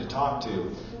programs, who to talk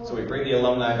to. So we bring the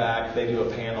alumni back, they do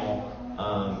a panel,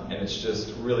 and it's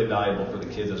just really valuable for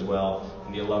the kids as well.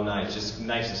 And the alumni, it's just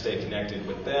nice to stay connected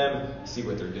with them, see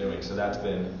what they're doing. So that's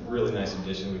been a really nice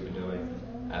addition we've been doing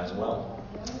as well.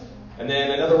 And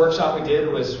then another workshop we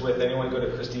did was with anyone go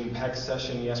to Christine Peck's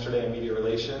session yesterday in media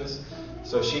relations.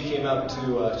 So she came up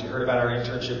to, she heard about our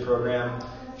internship program.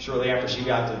 Shortly after she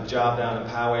got the job down in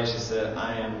Poway, she said,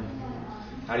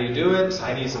 how do you do it?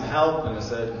 I need some help.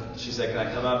 And she said, can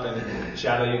I come up and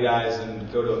shadow you guys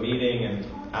and go to a meeting? And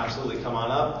absolutely, come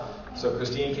on up. So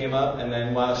Christine came up, and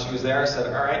then while she was there, I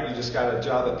said, all right, you just got a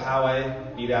job at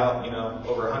Poway, beat out,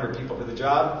 over 100 people for the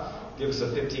job. Give us a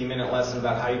 15-minute lesson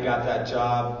about how you got that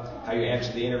job, how you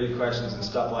answered the interview questions and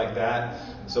stuff like that.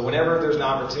 So whenever there's an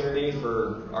opportunity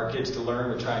for our kids to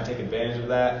learn, we try and take advantage of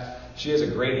that. She has a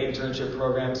great internship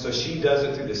program, so she does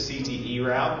it through the CTE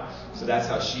route. So that's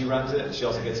how she runs it. She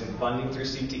also gets some funding through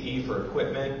CTE for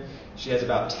equipment. She has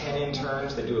about 10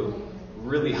 interns. They do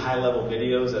really high-level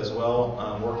videos as well,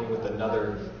 working with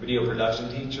another video production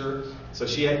teacher. So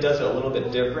she does it a little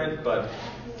bit different, but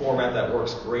format that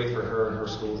works great for her and her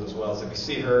schools as well. So if you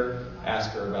see her,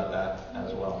 ask her about that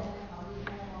as well.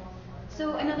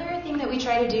 So another thing that we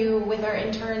try to do with our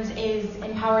interns is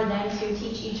empower them to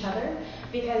teach each other,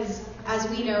 because as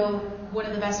we know, one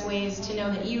of the best ways to know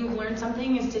that you've learned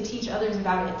something is to teach others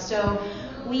about it. So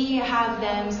we have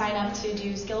them sign up to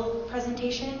do skill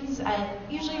presentations.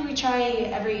 Usually we try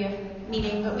every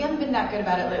meeting, but we haven't been that good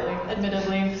about it lately,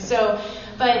 admittedly.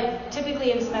 But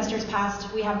typically in semesters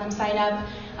past, we have them sign up.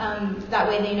 That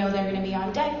way they know they're going to be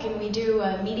on deck, and we do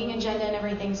a meeting agenda and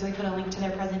everything, so we put a link to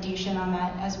their presentation on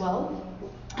that as well.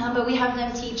 But we have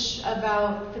them teach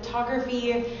about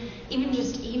photography, even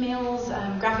just emails,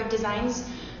 graphic designs.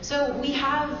 So we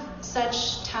have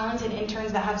such talented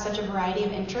interns that have such a variety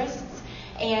of interests.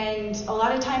 And a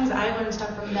lot of times I learn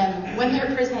stuff from them when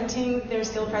they're presenting their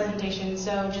skill presentation.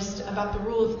 So just about the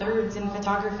rule of thirds in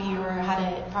photography, or how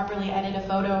to properly edit a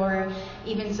photo, or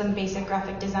even some basic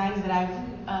graphic designs that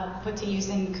I've put to use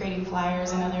in creating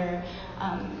flyers and other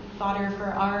fodder for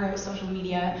our social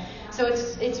media. So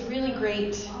it's really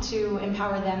great to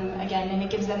empower them again, and it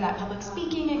gives them that public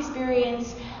speaking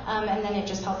experience, and then it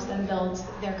just helps them build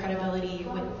their credibility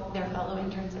with their fellow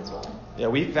interns as well. Yeah,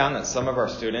 we found that some of our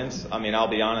students, I mean, I'll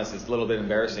be honest, it's a little bit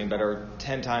embarrassing, but are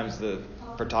 10 times the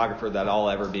photographer that I'll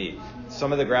ever be.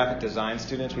 Some of the graphic design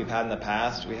students we've had in the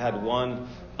past, we had one,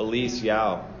 Elise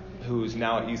Yao, who's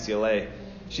now at UCLA.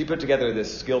 She put together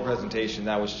this skill presentation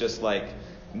that was just like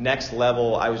next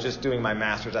level. I was just doing my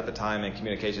master's at the time in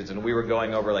communications, and we were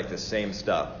going over like the same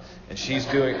stuff. And she's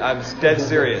doing, I'm dead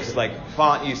serious, like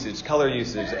font usage, color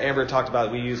usage. Amber talked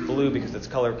about we use blue because it's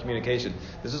color communication.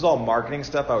 This is all marketing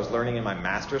stuff I was learning in my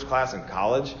master's class in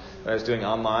college that I was doing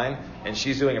online. And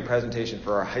she's doing a presentation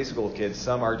for our high school kids.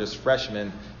 Some are just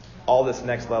freshmen, all this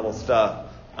next level stuff.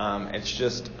 It's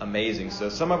just amazing. So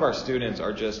some of our students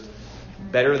are just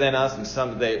better than us, and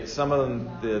some of them,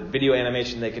 the video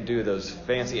animation they can do, those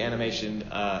fancy animation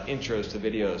intros to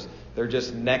videos, they're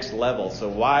just next level. So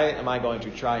why am I going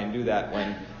to try and do that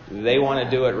when they want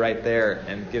to do it right there,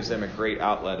 and gives them a great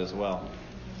outlet as well?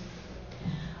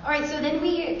 All right, so then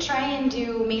we try and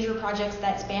do major projects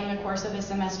that span the course of a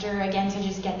semester, again, to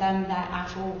just get them that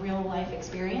actual real life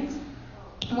experience.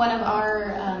 One of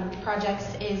our projects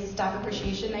is Staff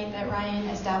Appreciation Night that Ryan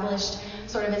established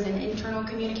sort of as an internal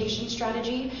communication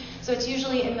strategy. So it's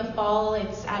usually in the fall,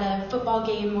 it's at a football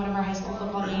game, one of our high school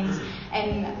football games,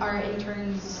 and our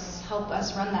interns help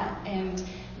us run that. And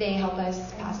they help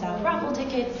us pass out raffle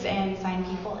tickets and sign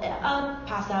people up,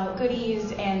 pass out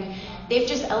goodies, and they've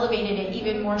just elevated it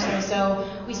even more so. So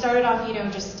we started off,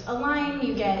 just a line,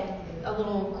 you get a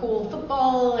little cool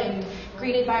football and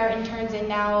greeted by our interns, and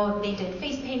now they did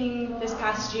face painting this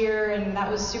past year, and that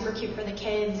was super cute for the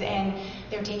kids, and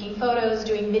they're taking photos,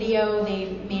 doing video. They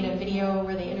made a video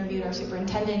where they interviewed our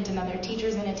superintendent and other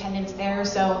teachers in attendance there.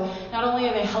 So not only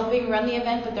are they helping run the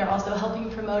event, but they're also helping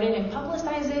promote it and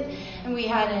publicize it. And we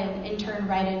had an intern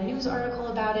write a news article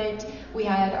about it. We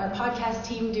had our podcast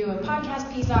team do a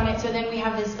podcast piece on it. So then we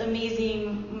have this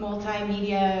amazing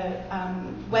multimedia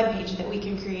webpage that we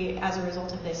can create as a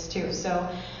result of this too. So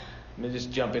let me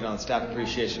just jump in on Staff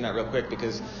Appreciation Night real quick,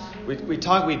 because we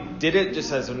did it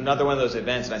just as another one of those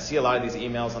events, and I see a lot of these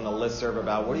emails on the listserv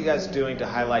about what are you guys doing to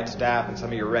highlight staff and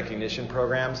some of your recognition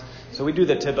programs. So we do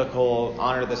the typical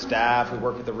honor the staff. We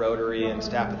work with the Rotary and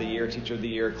Staff of the Year, Teacher of the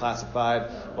Year,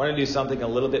 Classified. We want to do something a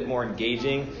little bit more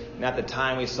engaging. And at the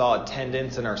time we saw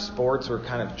attendance in our sports were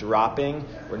kind of dropping.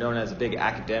 We're known as a big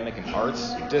academic and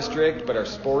arts district, but our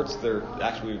sports, they're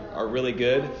actually are really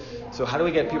good. So how do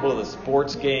we get people to the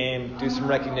sports game, do some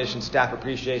recognition, staff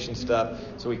appreciation stuff?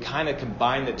 So we kind of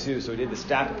combined the two. So we did the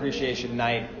Staff Appreciation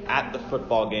Night at the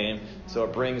football game. So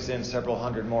it brings in several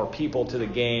hundred more people to the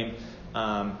game,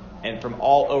 and from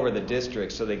all over the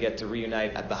district. So they get to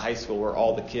reunite at the high school where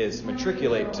all the kids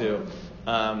matriculate to.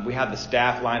 We have the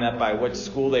staff line up by what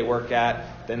school they work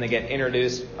at. Then they get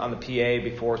introduced on the PA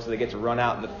before, so they get to run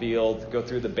out in the field, go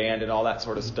through the band and all that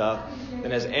sort of stuff.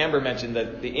 And as Amber mentioned,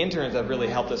 the interns have really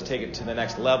helped us take it to the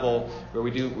next level, where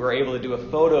we're able to do a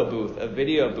photo booth, a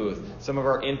video booth. Some of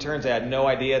our interns, I had no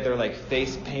idea, they're like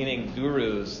face painting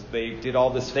gurus. They did all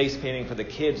this face painting for the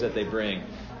kids that they bring.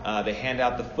 They hand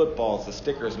out the footballs, the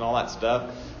stickers, and all that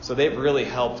stuff. So they've really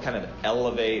helped kind of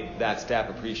elevate that Staff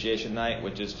Appreciation Night,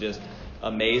 which is just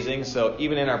amazing. So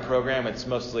even in our program, it's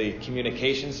mostly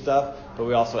communication stuff, but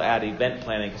we also add event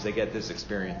planning because they get this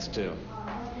experience too.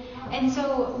 And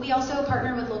so we also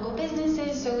partner with local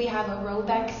businesses. So we have a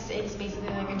Robex. It's basically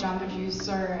like a Jamba Juice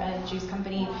or a juice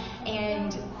company.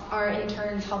 And our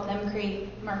interns help them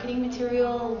create marketing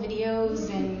material,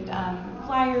 videos, and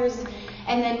flyers.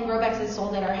 And then Robex is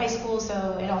sold at our high school,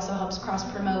 so it also helps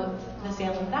cross-promote the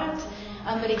sale of that.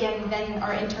 But again, then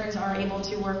our interns are able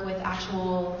to work with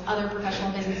actual other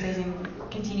professional businesses and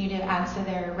continue to add to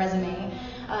their resume.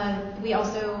 We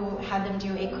also had them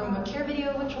do a Chromebook Care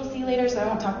video, which we'll see later, so I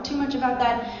won't talk too much about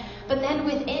that. But then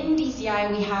within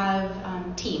DCI, we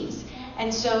have teams.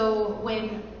 And so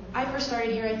when I first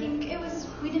started here, I think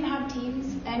we didn't have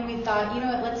teams, and we thought,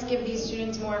 let's give these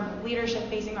students more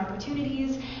leadership-facing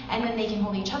opportunities, and then they can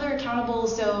hold each other accountable,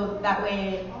 so that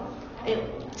way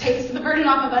it takes the burden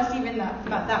off of us even not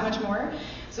that much more.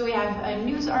 So we have a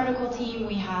news article team,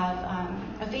 we have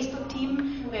a Facebook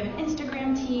team, we have an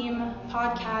Instagram team,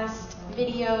 podcast,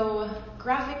 video,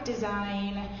 graphic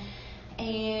design,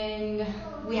 and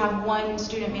we have one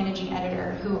student managing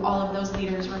editor who all of those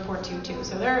leaders report to too.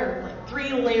 So there are like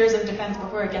 3 layers of defense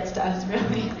before it gets to us,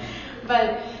 really.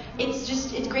 But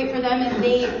it's great for them,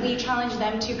 and we challenge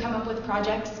them to come up with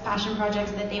projects, passion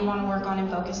projects that they want to work on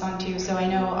and focus on too. So I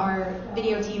know our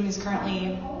video team is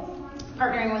currently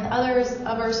partnering with others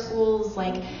of our schools,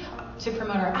 like to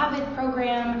promote our AVID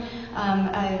program.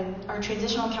 Our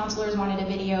transitional counselors wanted a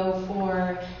video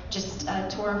for just a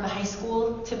tour of the high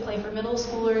school to play for middle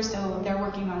schoolers, so they're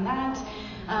working on that.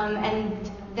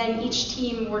 And then each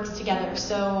team works together.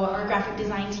 So our graphic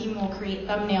design team will create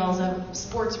thumbnails of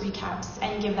sports recaps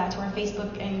and give that to our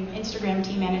Facebook and Instagram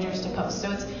team managers to post.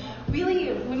 So it's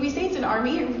really, when we say it's an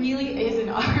army, it really is an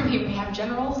army. We have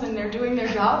generals and they're doing their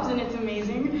jobs and it's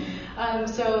amazing.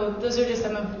 So those are just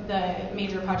some of the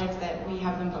major projects that we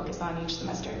have them focus on each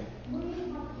semester.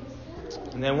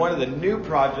 And then one of the new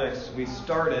projects we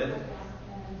started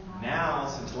now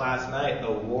since last night,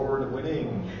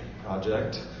 award-winning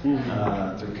project through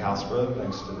CalSPRA,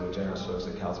 thanks to the generous folks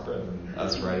at CalSPRA and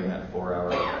us writing that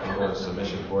 4-hour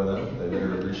submission for them. They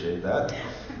really appreciate that.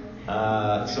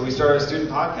 So we started a student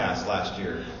podcast last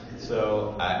year.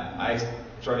 So I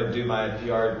started to do my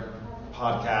PR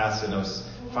podcast, and I was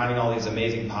finding all these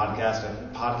amazing podcasts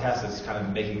that's kind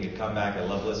of making a comeback. I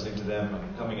love listening to them.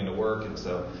 I'm coming into work, and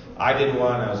so I did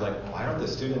one. I was like, why don't the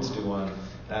students do one?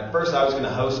 And at first I was going to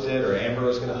host it, or Amber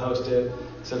was going to host it.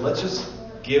 So let's just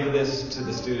give this to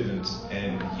the students,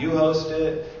 and you host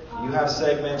it, you have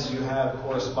segments, you have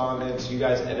correspondence, you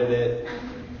guys edit it.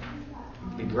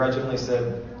 Begrudgingly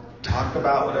said, talk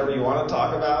about whatever you want to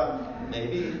talk about,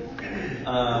 maybe.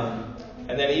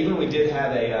 And then even we did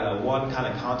have a one kind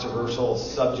of controversial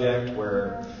subject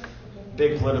where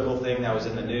big political thing that was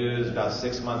in the news about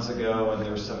 6 months ago, and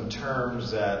there were some terms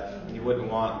that you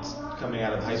wouldn't want coming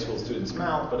out of high school students'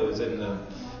 mouth, but it was in the,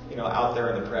 out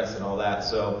there in the press and all that.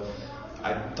 So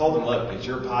I told them, look, it's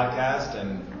your podcast,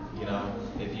 and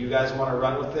if you guys want to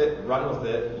run with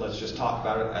it. Let's just talk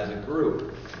about it as a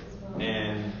group.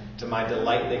 And to my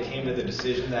delight, they came to the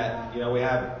decision that we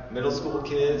have middle school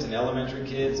kids and elementary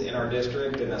kids in our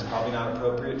district, and that's probably not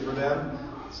appropriate for them.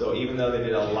 So even though they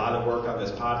did a lot of work on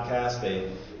this podcast,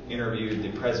 they interviewed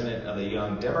the president of the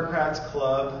Young Democrats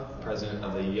Club, president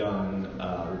of the Young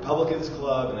Republicans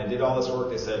Club, and they did all this work.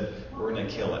 They said, we're going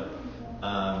to kill it.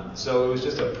 So it was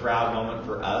just a proud moment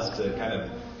for us to kind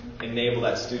of enable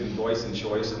that student voice and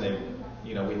choice, and they,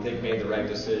 we think made the right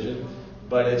decision.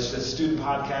 But it's a student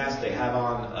podcast. They have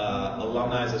on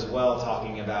alumni as well,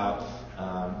 talking about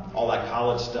all that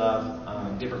college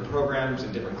stuff, different programs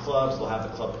and different clubs. They'll have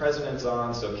the club presidents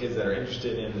on, so kids that are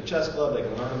interested in the chess club, they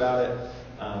can learn about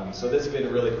it. So this has been a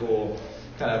really cool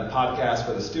kind of podcast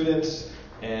for the students,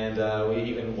 and we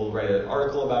even will write an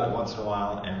article about it once in a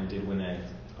while, and we did win an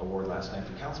award last night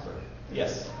for CalSPRA.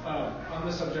 Yes? On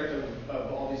the subject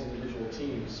of all these individual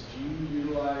teams, do you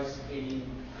utilize any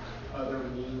other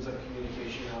means of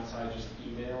communication outside just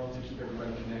email to keep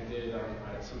everybody connected?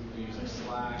 Some people use like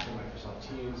Slack or Microsoft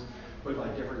Teams, but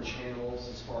like different channels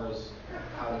as far as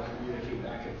how to communicate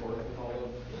back and forth with all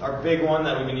of Our big one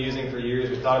that we've been using for years,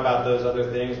 we thought about those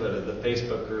other things, but the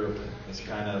Facebook group is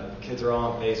kind of, kids are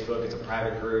all on Facebook. It's a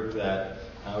private group that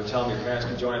we tell them your parents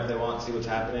can join if they want, see what's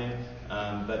happening.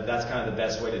 But that's kind of the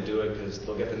best way to do it, because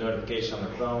they'll get the notification on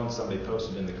their phone. Somebody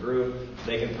posted in the group.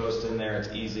 They can post in there. It's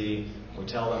easy. We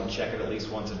tell them check it at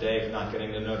least once a day if you're not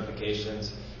getting the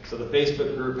notifications. So the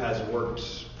Facebook group has worked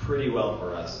pretty well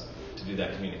for us to do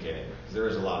that communicating, because there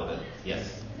is a lot of it. Yes?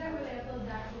 Is that where they upload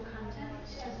the actual content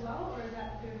as well, or is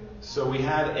that through? So we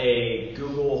have a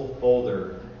Google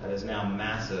folder that is now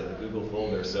massive, the Google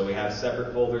folder. So we have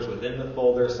separate folders within the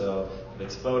folder. So if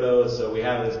it's photos, so we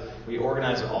have this, we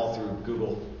organize it all through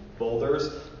Google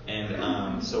folders.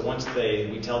 And so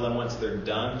we tell them once they're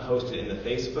done, host it in the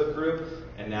Facebook group.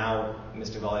 And now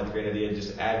Mr. Volley had the great idea,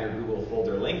 just add your Google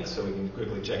folder link so we can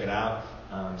quickly check it out.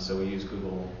 So we use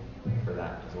Google for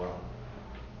that as well.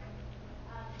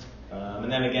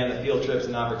 And then again, the field trips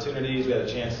and opportunities. We had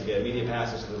a chance to get media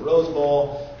passes to the Rose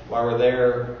Bowl. While we're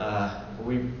there,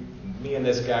 me and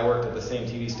this guy worked at the same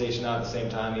TV station at the same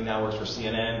time. He now works for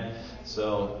CNN.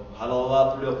 So huddle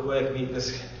up real quick, meet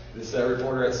this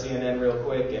reporter at CNN real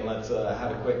quick, and let's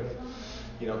have a quick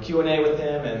Q&A with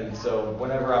him. And so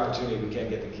whenever opportunity we can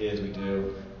get the kids, we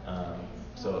do.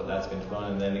 So that's been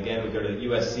fun. And then again, we go to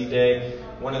USC Day.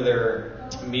 One of their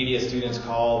media students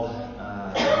called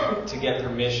to get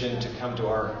permission to come to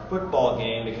our football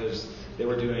game because they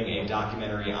were doing a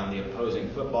documentary on the opposing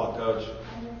football coach.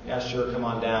 Yeah, sure, come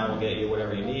on down. We'll get you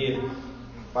whatever you need.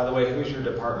 By the way, who's your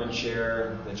department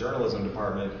chair? The journalism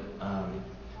department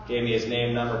gave me his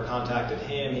name, number, contacted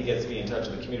him. He gets me in touch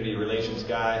with the community relations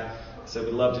guy. Said,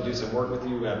 we'd love to do some work with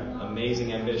you. We have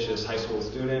amazing, ambitious high school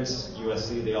students.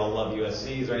 USC, they all love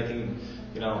USC. Is there anything,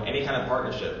 any kind of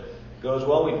partnership? Goes,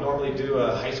 well, we normally do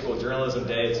a high school journalism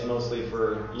day. It's mostly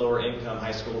for lower income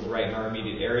high schools right in our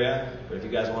immediate area. But if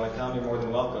you guys want to come, you're more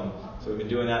than welcome. So we've been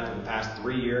doing that for the past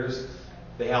 3 years.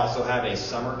 They also have a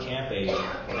summer camp,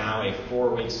 now a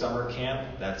 4-week summer camp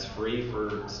that's free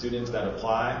for students that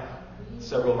apply.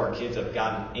 Several of our kids have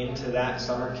gotten into that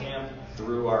summer camp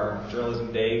through our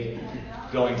journalism day,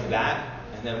 going to that.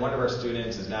 And then one of our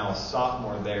students is now a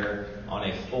sophomore there on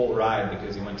a full ride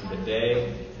because he went to the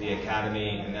day, the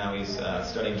academy, and now he's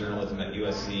studying journalism at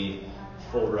USC,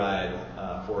 full ride,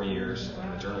 4 years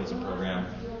in the journalism program.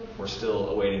 We're still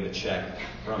awaiting the check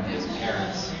from his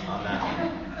parents on that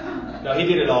one. No, he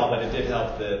did it all, but it did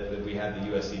help that we had the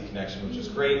USC connection, which is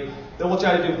great. Then we'll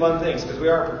try to do fun things because we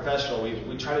are professional.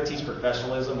 We try to teach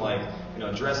professionalism, like,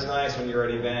 dress nice when you're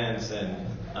at events, and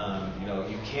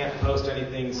you can't post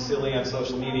anything silly on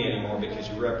social media anymore because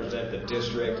you represent the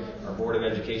district or board of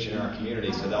education in our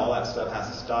community. So all that stuff has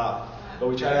to stop. But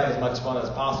we try to have as much fun as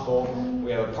possible.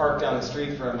 We have a park down the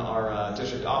street from our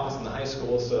district office in the high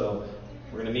school, so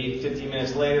we're going to meet 15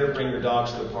 minutes later, bring your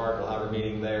dogs to the park, we'll have our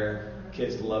meeting there.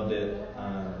 Kids loved it.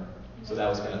 So that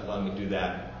was kind of fun. We do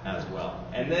that as well.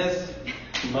 And this,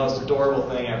 most adorable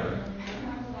thing ever.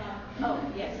 Oh,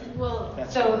 yes. Well,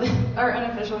 so our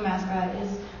unofficial mascot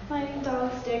is my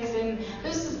dog, Sticks. And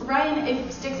this is Ryan,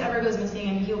 if Sticks ever goes missing,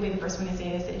 and he'll be the first one to say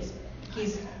this,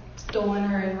 he's stolen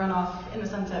her and run off in the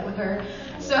sunset with her.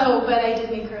 So, but I did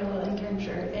make her a little intern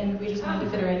shirt, and we just wanted to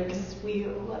fit her in because we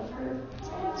love her.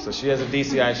 So she has a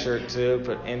DCI shirt too,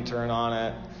 put intern on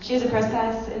it. She has a press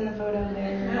pass in the photo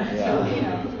there.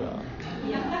 Yeah. So,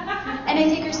 yeah. And I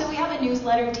take her, so we have a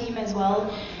newsletter team as well,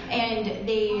 and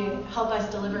they help us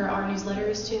deliver our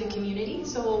newsletters to the community.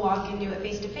 So we'll walk and do it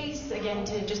face to face, again,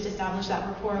 to just establish that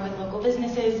rapport with local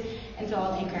businesses. And so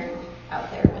I'll take her out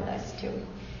there with us too.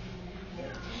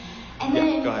 And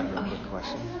then, go ahead. Okay. Quick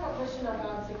question. I have a question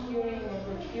about securing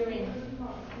or procuring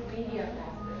media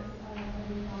passes.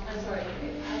 I'm sorry.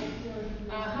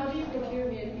 How do you procure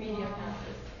media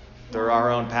passes? They're our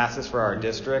own passes for our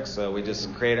district, so we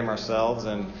just create them ourselves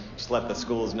and just let the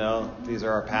schools know these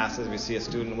are our passes. If we see a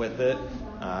student with it,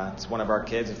 it's one of our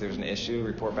kids. If there's an issue,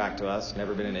 report back to us.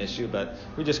 Never been an issue, but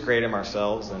we just create them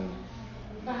ourselves.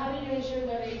 But how do you ensure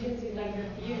that agencies like the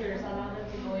theaters allow them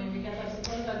to go in? Because I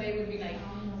suppose that they would be like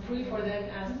free for them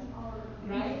as,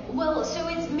 right? Well, so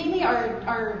it's mainly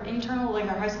our internal, like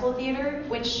our high school theater,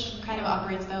 which kind of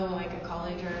operates though like a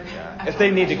college or. Yeah. If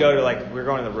they need to go to, like, we're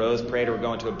going to the Rose Parade or we're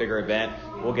going to a bigger event,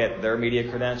 we'll get their media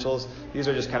credentials. These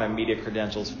are just kind of media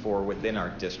credentials for within our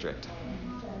district.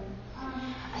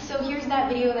 So here's that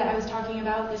video that I was talking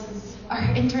about. This is our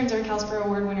interns are CalSPRO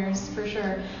award winners for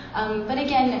sure. But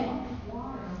again,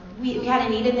 we had a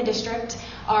need in the district.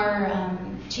 Our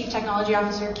chief technology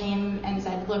officer came and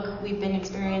said, look, we've been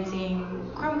experiencing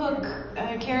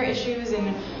Chromebook care issues,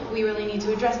 and we really need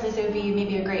to address this. It would be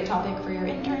maybe a great topic for your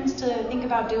interns to think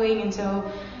about doing. And so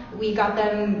we got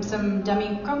them some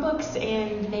dummy Chromebooks,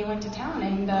 and they went to town,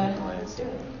 and let's do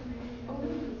it.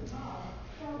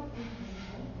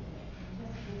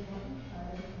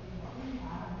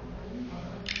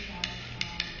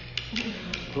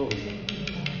 Cool.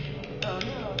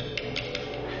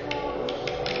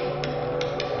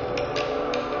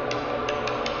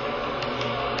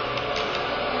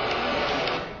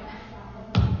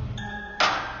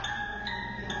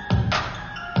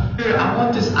 I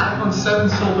want this iPhone 7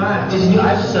 so bad. This new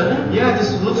iPhone 7? Yeah,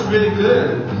 this looks really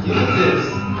good. Look at this.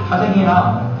 How taking it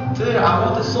out? Dude, I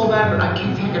want this so bad, but I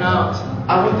can't take it out.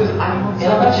 I want this iPhone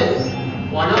 7. How much is this?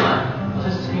 Why not?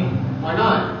 What's this screen? Why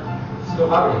not? Let's go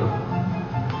property.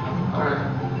 Alright.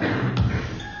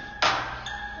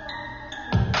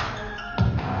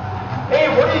 Hey,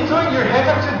 what are you doing? Your hands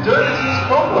are too dirty to use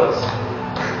Chromebooks.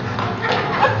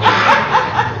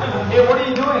 Hey, what are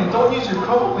you doing? Don't use your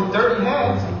Chromebook with dirty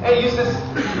hands. Hey, use this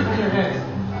with your hands.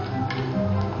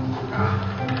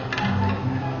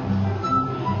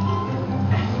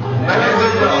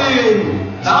 Hey,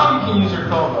 now you can use your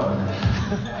Chromebook.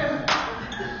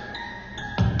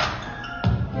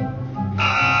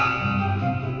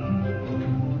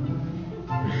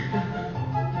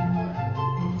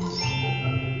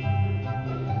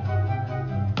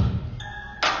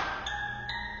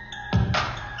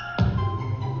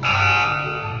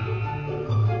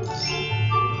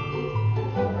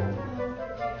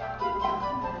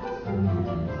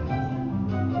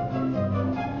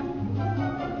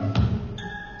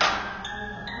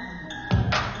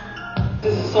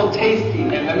 This is so tasty.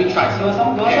 Hey, let me try. You want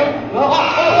some? You want Yeah.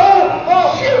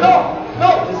 some? No.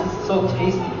 This is so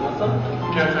tasty. You want some?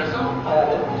 Can I try some?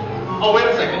 Yeah. Oh, wait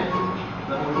a second.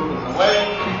 Let me move this. Wait.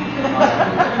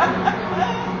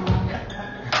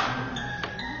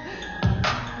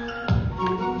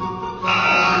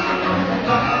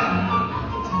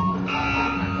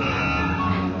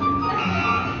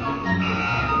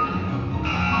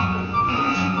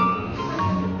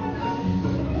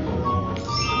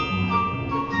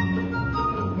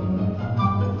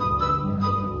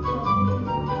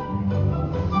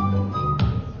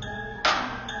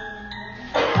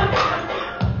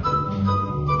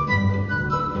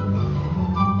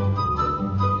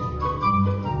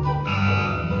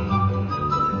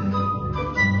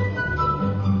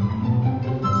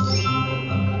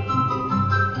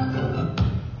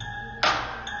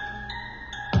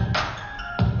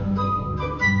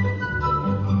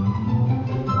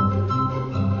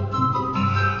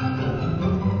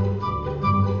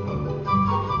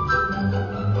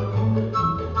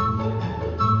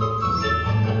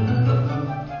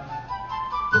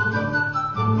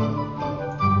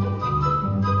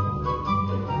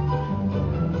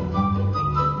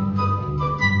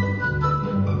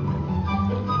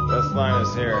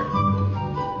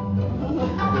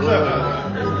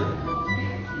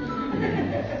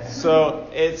 So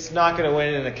it's not going to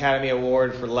win an Academy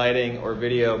Award for lighting or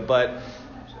video, but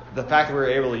the fact that we were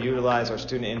able to utilize our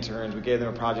student interns, we gave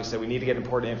them a project, said we need to get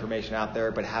important information out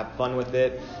there, but have fun with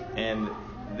it. And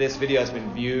this video has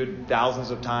been viewed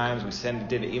thousands of times. We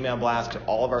did an email blast to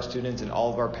all of our students and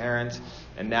all of our parents.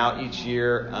 And now each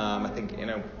year, I think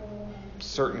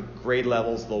certain grade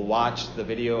levels, they'll watch the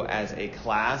video as a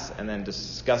class and then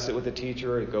discuss it with the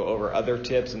teacher, go over other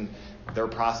tips and their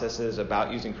processes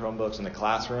about using Chromebooks in the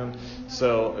classroom.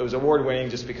 So it was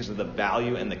award-winning just because of the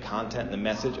value and the content and the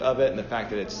message of it, and the fact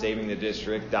that it's saving the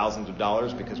district thousands of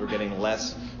dollars because we're getting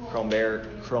less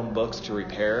Chromebooks to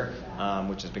repair,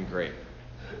 which has been great.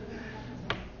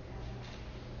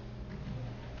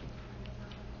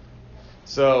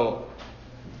 So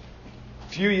a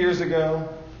few years ago,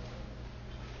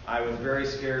 I was very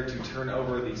scared to turn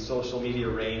over the social media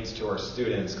reins to our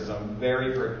students because I'm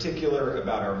very particular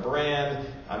about our brand.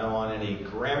 I don't want any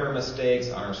grammar mistakes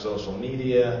on our social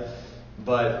media.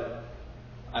 But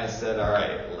I said, all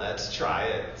right, let's try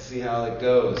it, see how it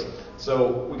goes.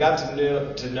 So we got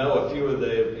to know a few of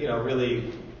the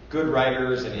really good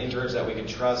writers and interns that we can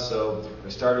trust. So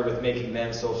we started with making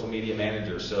them social media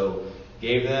managers. So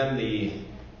gave them the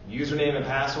username and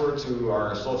password to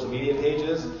our social media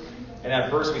pages. And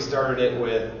at first we started it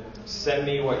with, send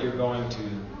me what you're going to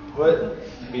put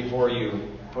before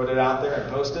you put it out there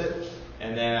and post it.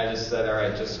 And then I just said, all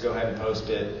right, just go ahead and post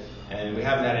it. And we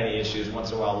haven't had any issues. Once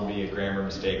in a while there'll be a grammar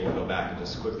mistake. We'll go back and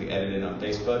just quickly edit it on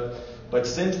Facebook. But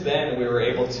since then we were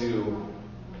able to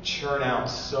churn out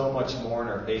so much more on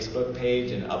our Facebook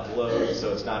page and upload.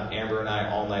 So it's not Amber and I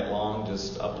all night long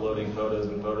just uploading photos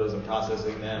and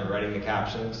processing them and writing the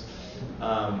captions.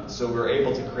 So we're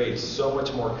able to create so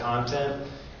much more content.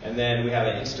 And then we have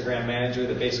an Instagram manager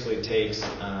that basically takes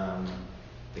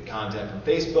the content from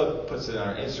Facebook, puts it on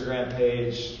our Instagram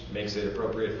page, makes it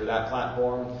appropriate for that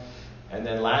platform. And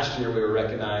then last year we were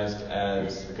recognized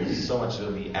as, because of so much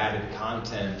of the added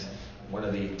content, one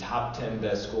of the top 10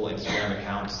 best school Instagram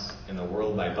accounts in the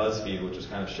world by BuzzFeed, which was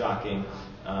kind of shocking.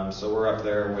 So we're up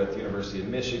there with University of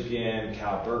Michigan,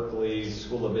 Cal Berkeley,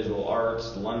 School of Visual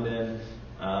Arts, London.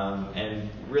 And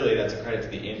really that's a credit to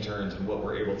the interns and what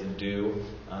we're able to do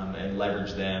and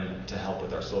leverage them to help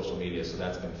with our social media. So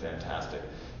that's been fantastic.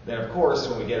 Then of course,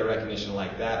 when we get a recognition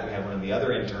like that, we have one of the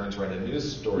other interns write a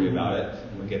news story about it,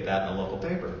 and we get that in a local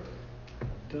paper.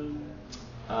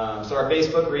 So our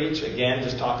Facebook reach, again,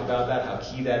 just talked about that, how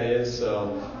key that is.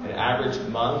 So an average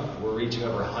month, we're reaching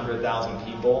over 100,000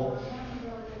 people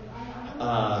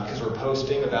because we're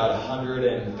posting about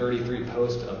 133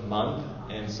 posts a month.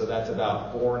 And so that's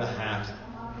about 4.5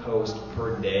 posts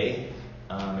per day.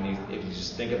 And if you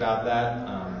just think about that,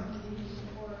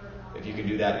 if you can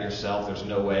do that yourself, there's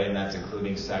no way, and that's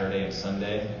including Saturday and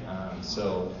Sunday.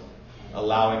 So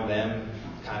allowing them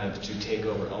kind of to take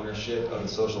over ownership of the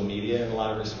social media in a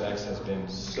lot of respects has been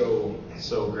so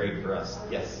great for us.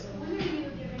 Yes? When are you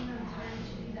giving them time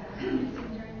to do that? Is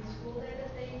it during the school day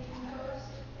that they can post?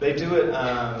 They do it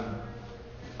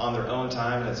on their own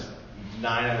time. That's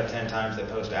 9 out of 10 times they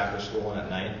post after school and at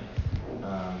night.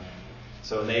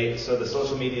 So the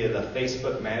social media, the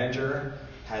Facebook manager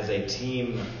has a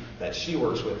team that she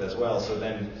works with as well. So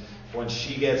then when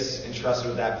she gets entrusted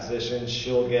with that position,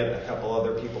 she'll get a couple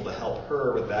other people to help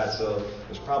her with that. So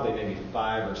there's probably maybe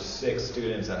 5 or 6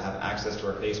 students that have access to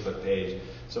our Facebook page.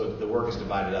 So the work is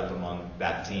divided up among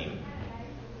that team.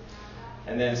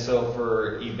 And then so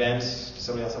for events, does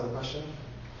somebody else have a question?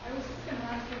 I was just going to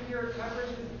ask if your coverage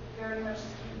is very much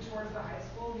skewed towards the high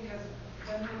school, because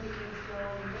when the kids go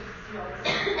and get to see all this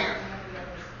stuff and the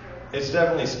other schools. It's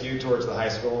definitely skewed towards the high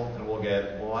school, and we'll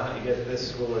get, well, why don't you get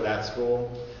this school or that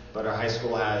school? But our high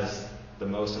school has the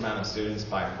most amount of students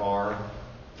by far.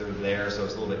 They're there, so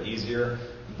it's a little bit easier.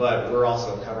 But we're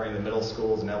also covering the middle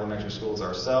schools and elementary schools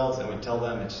ourselves, and we tell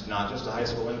them it's not just a high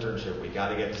school internship. We got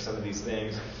to get to some of these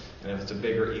things, and if it's a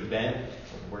bigger event,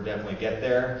 we're definitely get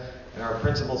there. And our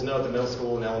principals know at the middle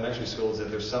school and elementary schools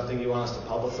that there's something you want us to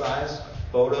publicize,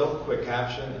 photo, quick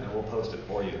caption, and we'll post it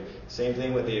for you. Same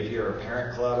thing with if you're a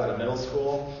parent club at a middle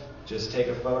school, just take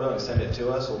a photo and send it to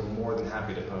us. We'll be more than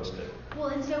happy to post it. Well,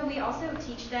 and so we also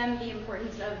teach them the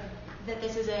importance of that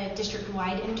this is a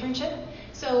district-wide internship.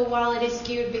 So while it is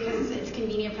skewed because it's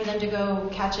convenient for them to go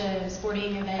catch a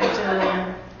sporting event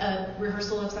or a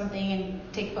rehearsal of something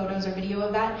and take photos or video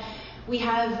of that, we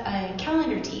have a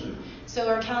calendar team. So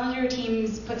our calendar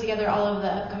teams put together all of the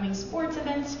upcoming sports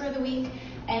events for the week,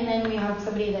 and then we have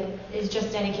somebody that is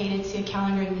just dedicated to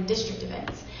calendaring the district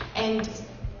events. And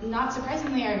not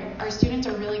surprisingly, our students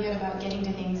are really good about getting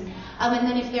to things. And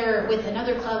then if they're with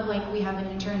another club, like we have an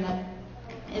intern that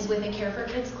is with a Care for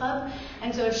Kids club.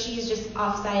 And so if she's just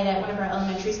offsite at one of our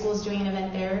elementary schools doing an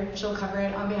event there, she'll cover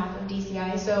it on behalf of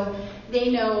DCI. So they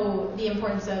know the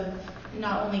importance of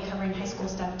not only covering high school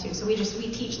stuff too. So we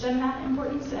teach them that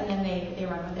importance, and then they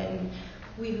run with it. And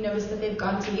we've noticed that they've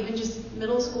gone to even just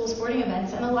middle school sporting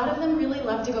events, and a lot of them really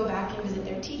love to go back and visit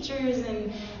their teachers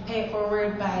and pay it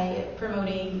forward by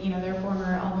promoting, their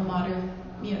former alma mater,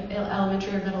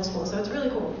 elementary or middle school. So it's really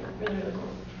cool, really, really cool.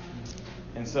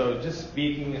 And so just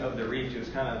speaking of the reach, it was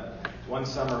kind of one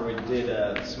summer we did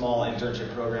a small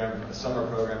internship program, a summer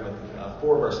program with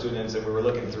 4 of our students, and we were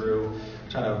looking through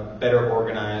trying to better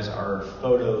organize our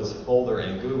photos folder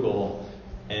in Google,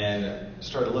 and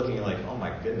started looking like, oh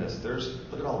my goodness,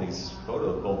 look at all these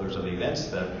photo folders of events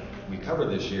that we covered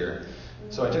this year.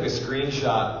 So I took a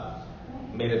screenshot,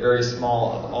 made it very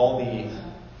small, of all the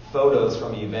photos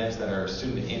from events that our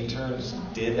student interns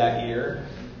did that year.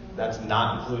 That's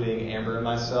not including Amber and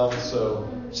myself. So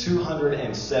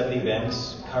 207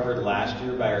 events covered last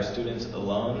year by our students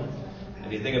alone.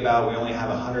 If you think about, we only have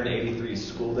 183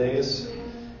 school days,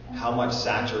 how much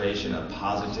saturation of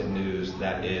positive news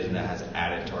that is, and that has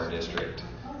added to our district.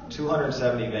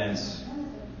 207 events,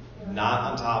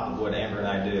 not on top of what Amber and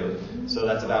I do. So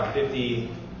that's about 50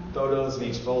 photos in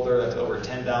each folder. That's over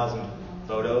 10,000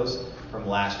 photos from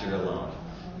last year alone.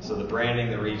 So the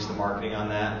branding, the reach, the marketing on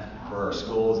that for our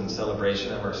schools and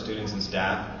celebration of our students and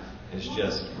staff is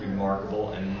just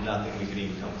remarkable, and nothing we could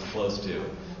even come close to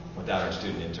without our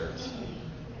student interns.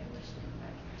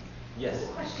 Yes?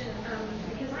 Just a question,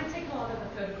 because I take a lot of the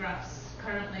photographs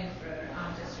currently for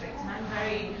our district, and I'm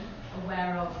very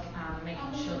aware of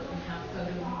making sure that we have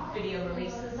photo video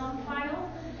releases on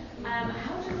file.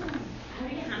 How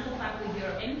do you handle that with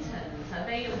your interns? Are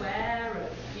they aware of,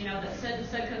 that certain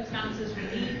circumstances we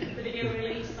need the video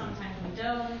release, sometimes we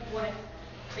don't? What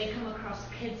if they come across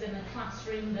kids in the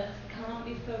classroom that can't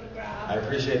be photographed? I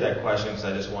appreciate that question because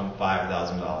I just won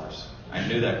 $5,000. I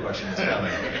knew that question was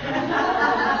coming.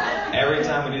 Every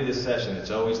time we do this session,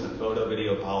 it's always the photo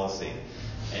video policy.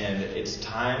 And it's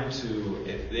time to,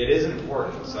 it is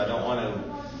important, so I don't want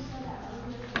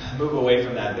to move away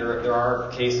from that. There are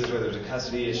cases where there's a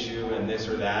custody issue and this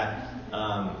or that.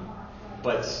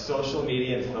 But social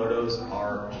media and photos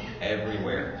are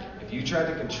everywhere. If you try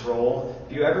to control,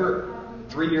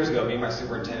 3 years ago, me and my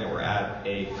superintendent were at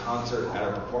a concert at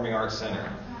our Performing Arts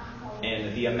Center.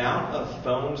 And the amount of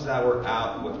phones that were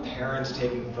out with parents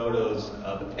taking photos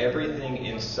of everything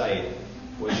in sight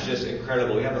was just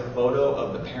incredible. We have a photo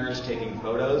of the parents taking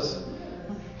photos.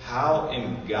 How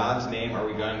in God's name are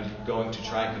we going to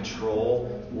try and control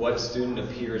what student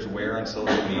appears where on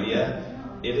social media?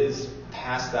 It is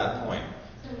past that point.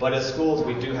 But as schools,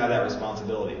 we do have that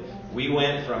responsibility. We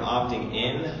went from opting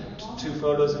in to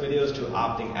photos and videos to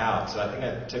opting out. So I think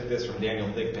I took this from Daniel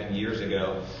Thigpen years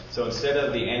ago. So instead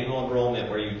of the annual enrollment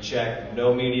where you check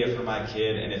no media for my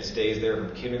kid and it stays there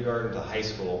from kindergarten to high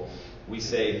school, we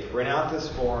say print out this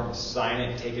form, sign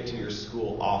it, take it to your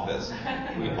school office.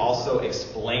 We also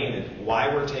explain why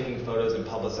we're taking photos and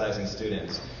publicizing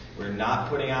students. We're not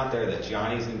putting out there that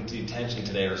Johnny's in detention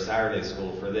today or Saturday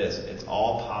school for this. It's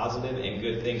all positive and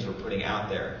good things we're putting out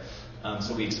there.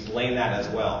 So we explain that as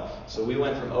well. So we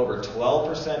went from over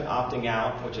 12% opting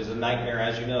out, which is a nightmare,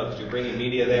 as you know, because you're bringing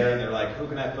media there and they're like, who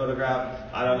can I photograph?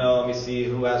 I don't know. Let me see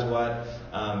who has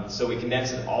what. So we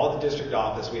condensed it all at the district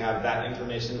office. We have that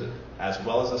information as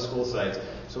well as the school sites.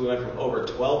 So we went from over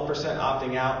 12%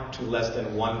 opting out to less than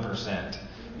 1%.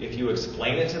 If you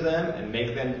explain it to them and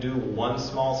make them do one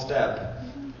small step,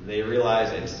 they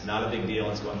realize it's not a big deal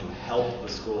and it's going to help the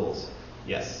schools.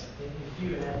 Yes? If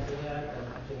you add to that,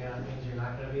 opting out means you're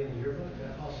not going to be in the yearbook.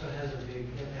 That also has a big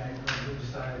impact on who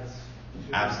decides.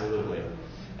 Absolutely.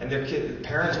 And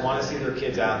parents want to see their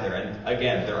kids out there. And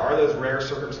again, there are those rare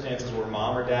circumstances where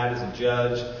mom or dad is a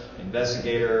judge,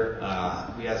 investigator.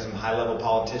 We have some high-level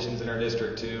politicians in our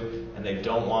district too, and they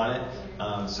don't want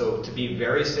it. So to be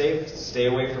very safe, stay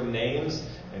away from names.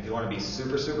 And if you want to be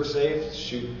super, super safe,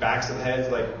 shoot backs of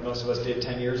heads like most of us did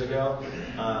 10 years ago.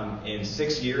 In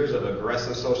 6 years of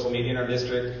aggressive social media in our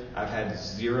district, I've had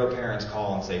 0 parents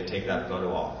call and say, take that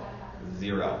photo off.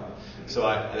 0. So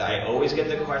I always get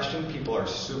the question. People are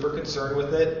super concerned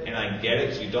with it, and I get it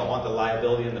because you don't want the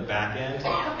liability in the back end.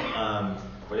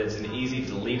 But it's an easy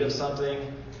delete of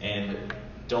something, and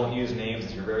don't use names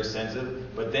if you're very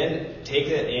sensitive. But then take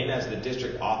it in as the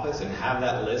district office and have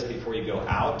that list before you go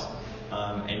out.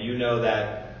 And you know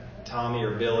that Tommy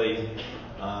or Billy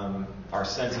are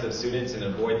sensitive students and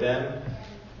avoid them.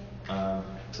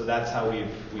 So that's how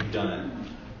we've done it.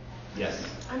 Yes?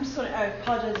 I'm just I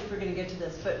apologize if we're going to get to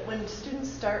this, but when students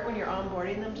start, when you're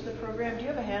onboarding them to the program, do you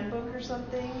have a handbook or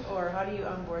something, or how do you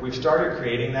onboard We've them? started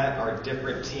creating that. Our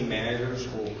different team managers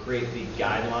will create the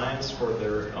guidelines for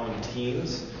their own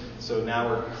teams. So now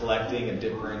we're collecting a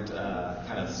different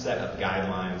kind of set of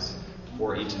guidelines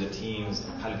for each of the teams,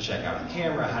 how to check out the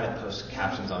camera, how to post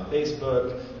captions on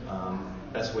Facebook,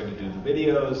 best way to do the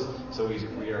videos. So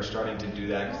we are starting to do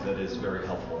that because that is very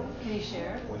helpful. Can you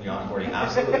share? When you're onboarding,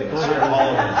 absolutely. We'll share all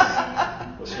of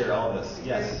this. We'll share all of this.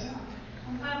 Yes.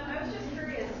 I was just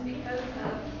curious because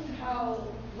of how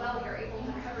well you're able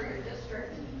to cover your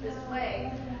district this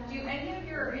way. Do any of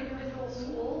your individual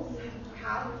schools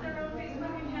have their own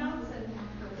Facebook accounts?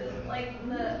 And does like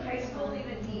the high school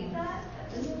even need that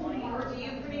at this point, or do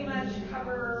you pretty much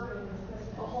cover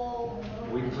the whole?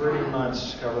 We pretty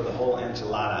much cover the whole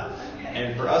enchilada.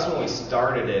 And for us, when we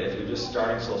started it, if you're just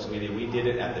starting social media, we did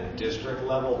it at the district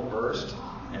level first.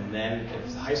 And then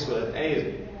if high school, if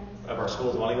any of our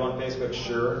schools want to go on Facebook,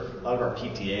 sure. A lot of our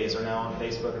PTAs are now on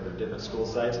Facebook at their different school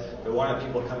sites. But we want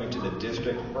people coming to the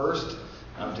district first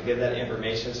to get that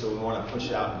information. So we want to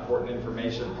push out important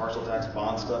information, partial tax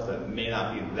bond stuff that may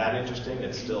not be that interesting.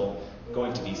 It's still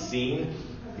going to be seen,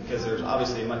 because there's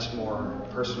obviously a much more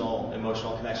personal,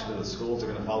 emotional connection to the schools. They're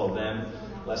going to follow them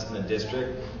less than the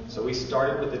district. So we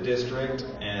started with the district,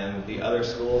 and the other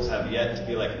schools have yet to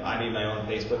be like, I need my own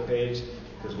Facebook page,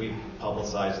 because we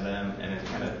publicize them, and it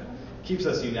kind of keeps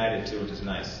us united too, which is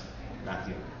nice.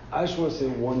 Matthew. I just want to say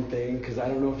one thing, because I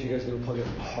don't know if you guys are going to plug it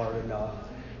hard enough.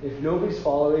 If nobody's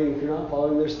following, if you're not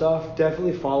following their stuff,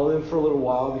 definitely follow them for a little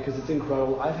while, because it's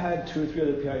incredible. I've had 2 or 3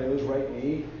 other PIOs write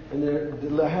me,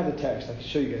 and I have the text. I can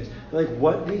show you guys. They're like,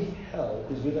 what the hell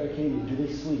is with Arcadia? Do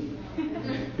they sleep?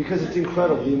 Because it's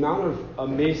incredible. The amount of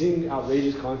amazing,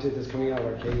 outrageous content that's coming out of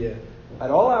Arcadia at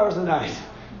all hours of the night,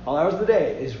 all hours of the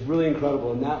day, is really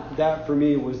incredible. And that for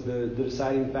me was the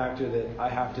deciding factor that I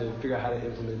have to figure out how to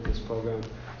implement this program.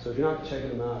 So if you're not checking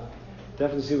them out,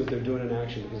 definitely see what they're doing in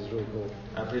action, because it's really cool.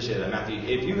 I appreciate that, Matthew.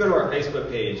 If you go to our Facebook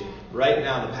page, right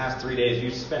now, the past 3 days, you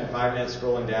spend 5 minutes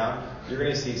scrolling down, you're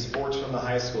going to see sports from the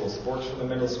high school, sports from the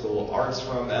middle school, arts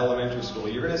from the elementary school.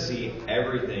 You're going to see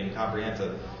everything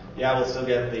comprehensive. Yeah, we'll still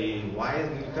get the, why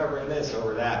isn't you covering this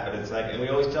over that? But it's like, and we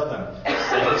always tell them,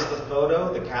 send us the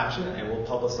photo, the caption, and we'll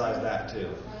publicize that too.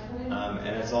 And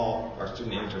it's all, our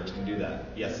student interns can do that.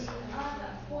 Yes?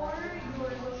 For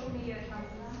your social media accounts,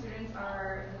 the students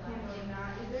are handling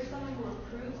that. Is there someone who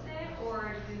approves it,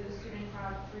 or do the students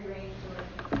have free range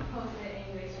to post it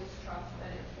anyways, just trust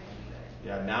that it's going to be good?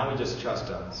 Yeah, now we just trust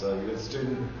them. So you're the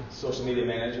student social media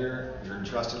manager, you're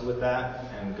entrusted with that,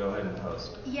 and go ahead and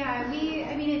post. Yeah,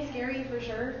 I mean, it's scary for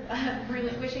sure,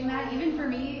 relinquishing that. Even for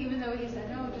me, even though he said,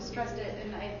 no, just trust it.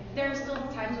 And there are still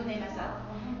times when they mess up.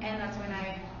 And that's when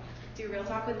I do real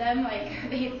talk with them. Like,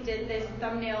 they did this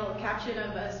thumbnail caption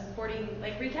of a sporting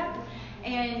recap,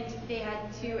 and they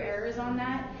had 2 errors on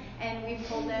that. And we've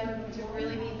told them to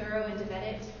really be thorough and to vet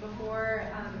it before.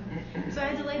 So I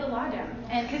had to lay the law down.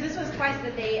 And because this was twice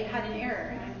that they had an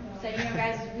error. And I said,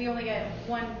 guys, we only get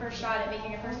one first shot at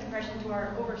making a first impression to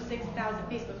our over 6,000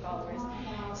 Facebook followers.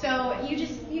 So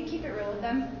you keep it real with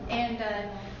them and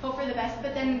hope for the best.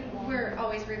 But then we're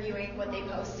always reviewing what they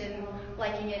post and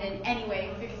liking it in any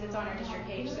way, because it's on our district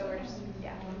page. So we're just,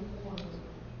 yeah.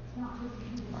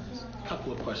 A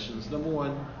couple of questions. Number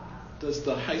one, does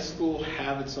the high school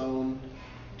have its own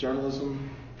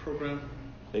journalism program?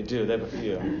 They do. They have a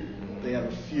few. They have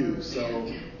a few.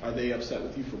 So are they upset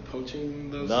with you for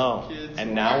poaching those kids?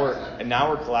 And now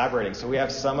we're collaborating. So we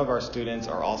have some of our students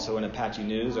are also in Apache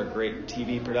News, our great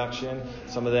TV production.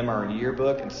 Some of them are in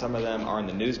Yearbook, and some of them are in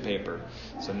the newspaper.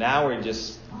 So now we're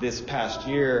just, this past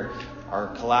year,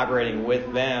 are collaborating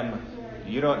with them.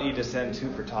 You don't need to send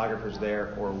 2 photographers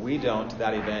there, or we don't, to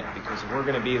that event, because we're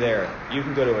going to be there. You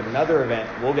can go to another event,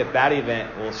 we'll get that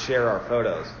event, we'll share our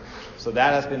photos. So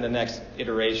that has been the next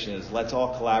iteration, is let's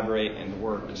all collaborate and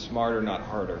work smarter, not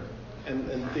harder.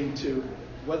 And thing 2,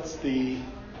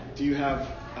 do you have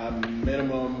a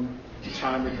minimum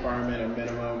time requirement, a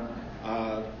minimum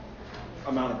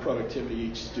amount of productivity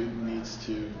each student needs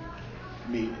to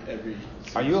meet every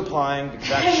semester? Are you applying? Because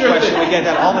that's a question we get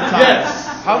that all the time. Yes.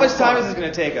 How much time is this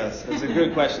going to take us? It's a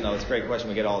good question, though. It's a great question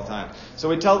we get all the time. So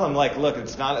we tell them, look,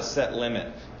 it's not a set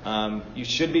limit. You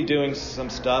should be doing some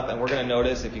stuff, and we're going to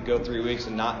notice if you go 3 weeks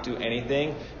and not do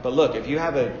anything. But look, if you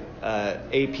have a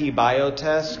AP bio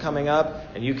test coming up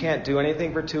and you can't do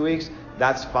anything for 2 weeks,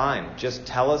 that's fine. Just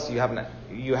tell us you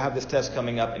have this test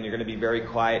coming up, and you're going to be very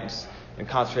quiet and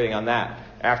concentrating on that.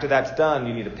 After that's done,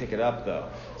 you need to pick it up though.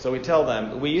 So we tell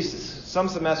them, some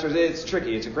semesters, it's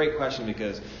tricky. It's a great question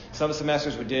because some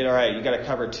semesters we did, all right, you got to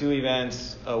cover 2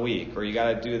 events a week, or you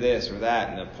got to do this or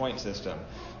that in a point system.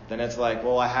 Then it's like,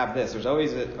 well, I have this. There's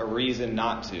always a reason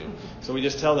not to. So we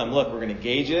just tell them, look, we're going to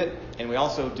gauge it, and we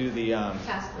also do the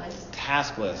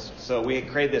task list. So we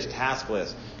create this task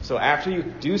list. So after you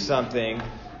do something,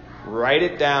 write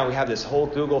it down. We have this whole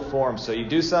Google form. So you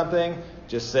do something,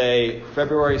 just say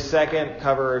February 2nd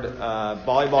covered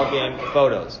volleyball game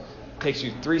photos. It takes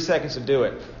you 3 seconds to do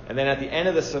it. And then at the end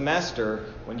of the semester,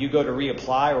 when you go to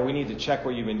reapply, or we need to check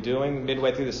what you've been doing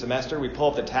midway through the semester, we pull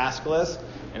up the task list.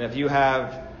 And if you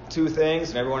have 2 things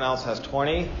and everyone else has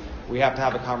 20, we have to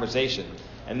have a conversation.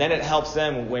 And then it helps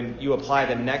them when you apply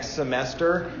the next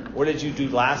semester. What did you do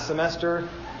last semester?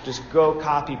 Just go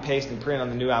copy, paste, and print on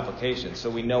the new application so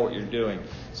we know what you're doing.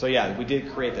 So yeah, we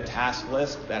did create the task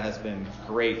list. That has been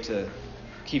great to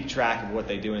keep track of what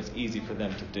they do, and it's easy for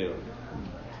them to do.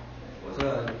 What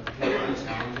were the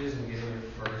challenges in getting your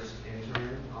first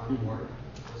intern on board?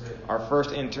 Our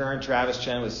first intern, Travis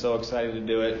Chen, was so excited to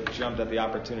do it, jumped at the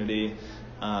opportunity.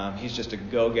 He's just a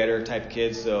go-getter type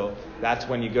kid, so that's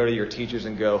when you go to your teachers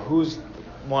and go, who's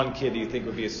one kid do you think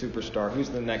would be a superstar? Who's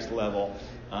the next level?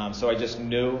 So I just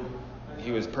knew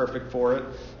he was perfect for it,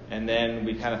 and then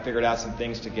we kind of figured out some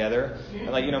things together.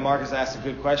 And Marcus asked a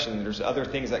good question. There's other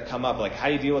things that come up, like how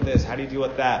do you deal with this? How do you deal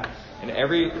with that? And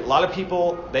a lot of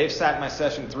people, they've sat in my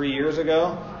session 3 years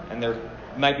ago, and they're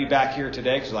might be back here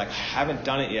today because I haven't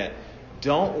done it yet.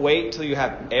 Don't wait till you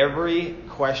have every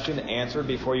question answered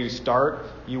before you start.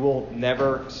 You will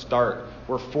never start.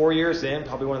 We're 4 years in,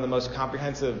 probably one of the most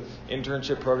comprehensive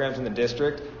internship programs in the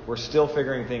district. We're still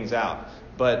figuring things out.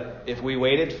 But if we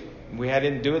waited, we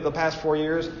didn't do it the past 4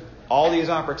 years, all these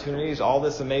opportunities, all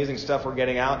this amazing stuff we're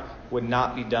getting out would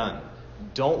not be done.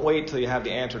 Don't wait till you have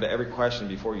the answer to every question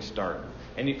before you start.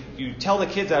 And you tell the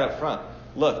kids that up front.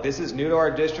 Look, this is new to our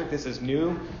district. This is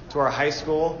new to our high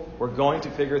school. We're going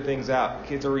to figure things out.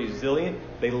 Kids are resilient.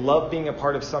 They love being a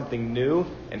part of something new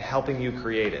and helping you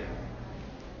create it.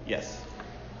 Yes?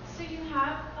 So you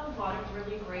have a lot of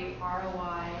really great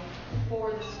ROI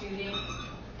for the students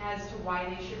as to why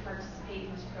they should participate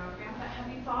in this program. But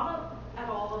have you thought at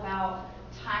all about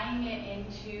tying it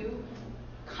into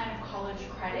kind of college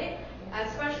credit?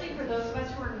 Especially for those of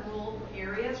us who are in rural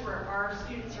areas where our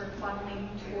students are funneling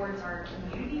towards our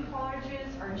community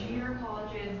colleges, our junior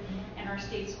colleges, and our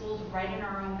state schools right in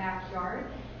our own backyard.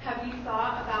 Have you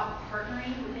thought about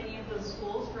partnering with any of those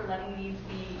schools for letting these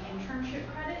be internship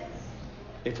credits?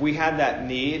 If we had that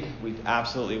need, we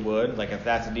absolutely would. If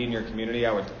that's a need in your community,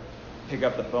 I would pick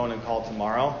up the phone and call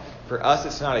tomorrow. For us,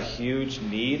 it's not a huge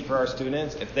need for our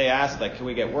students. If they ask, can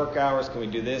we get work hours? Can we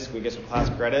do this? Can we get some class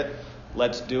credit?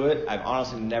 Let's do it. I've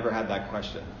honestly never had that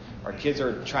question. Our kids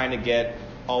are trying to get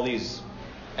all these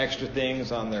extra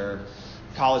things on their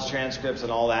college transcripts and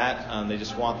all that. They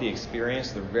just want the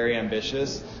experience. They're very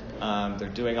ambitious. They're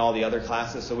doing all the other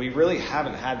classes. So we really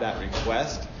haven't had that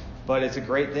request, but it's a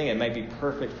great thing. It might be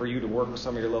perfect for you to work with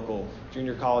some of your local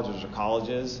junior colleges or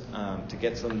colleges to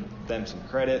get them some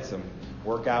credit, some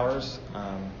work hours.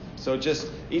 So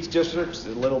just each district's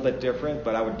a little bit different,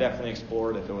 but I would definitely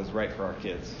explore it if it was right for our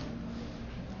kids.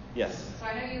 Yes? So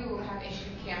I know you have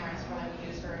issued cameras for them to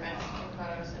use for events, taking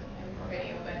photos and for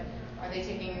video, but are they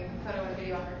taking photo and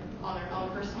video on their own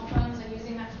personal phones and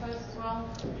using that to post as well?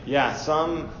 Yeah,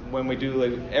 some, when we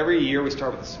do, every year we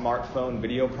start with a smartphone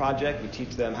video project. We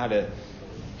teach them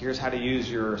here's how to use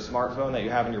your smartphone that you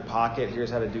have in your pocket. Here's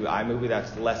how to do iMovie.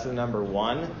 That's lesson number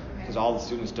 1. Because all the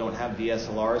students don't have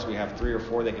DSLRs. We have 3 or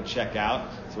 4 they can check out.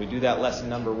 So we do that lesson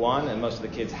number 1, and most of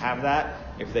the kids have that.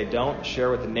 If they don't,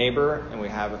 share with a neighbor, and we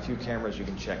have a few cameras you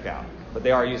can check out. But they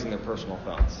are using their personal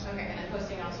phones. Okay, and then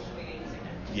posting on social media using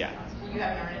them. Yeah. You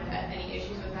haven't run into any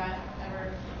issues with that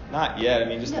ever? Not yet.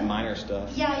 Just the minor stuff.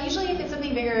 Yeah, usually if it's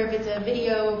something bigger, if it's a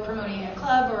video promoting a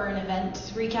club or an event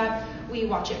recap, we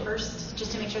watch it first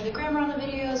just to make sure the grammar on the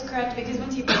video is correct, because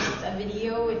once you post a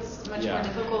video, it's much more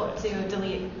difficult to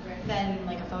delete than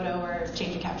a photo or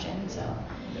change a caption. So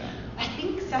I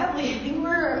think, sadly,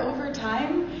 we're over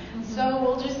time.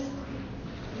 So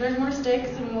there's more sticks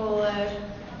and we'll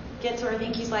get to our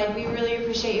thank you slide. We really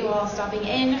appreciate you all stopping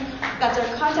in. That's our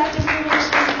contact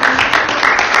information.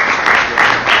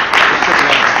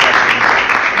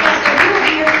 So we will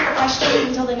be here for questions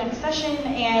until the next session,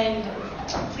 and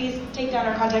please take down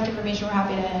our contact information. We're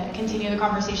happy to continue the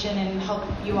conversation and help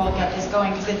you all get this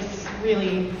going because it's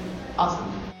really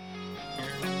awesome.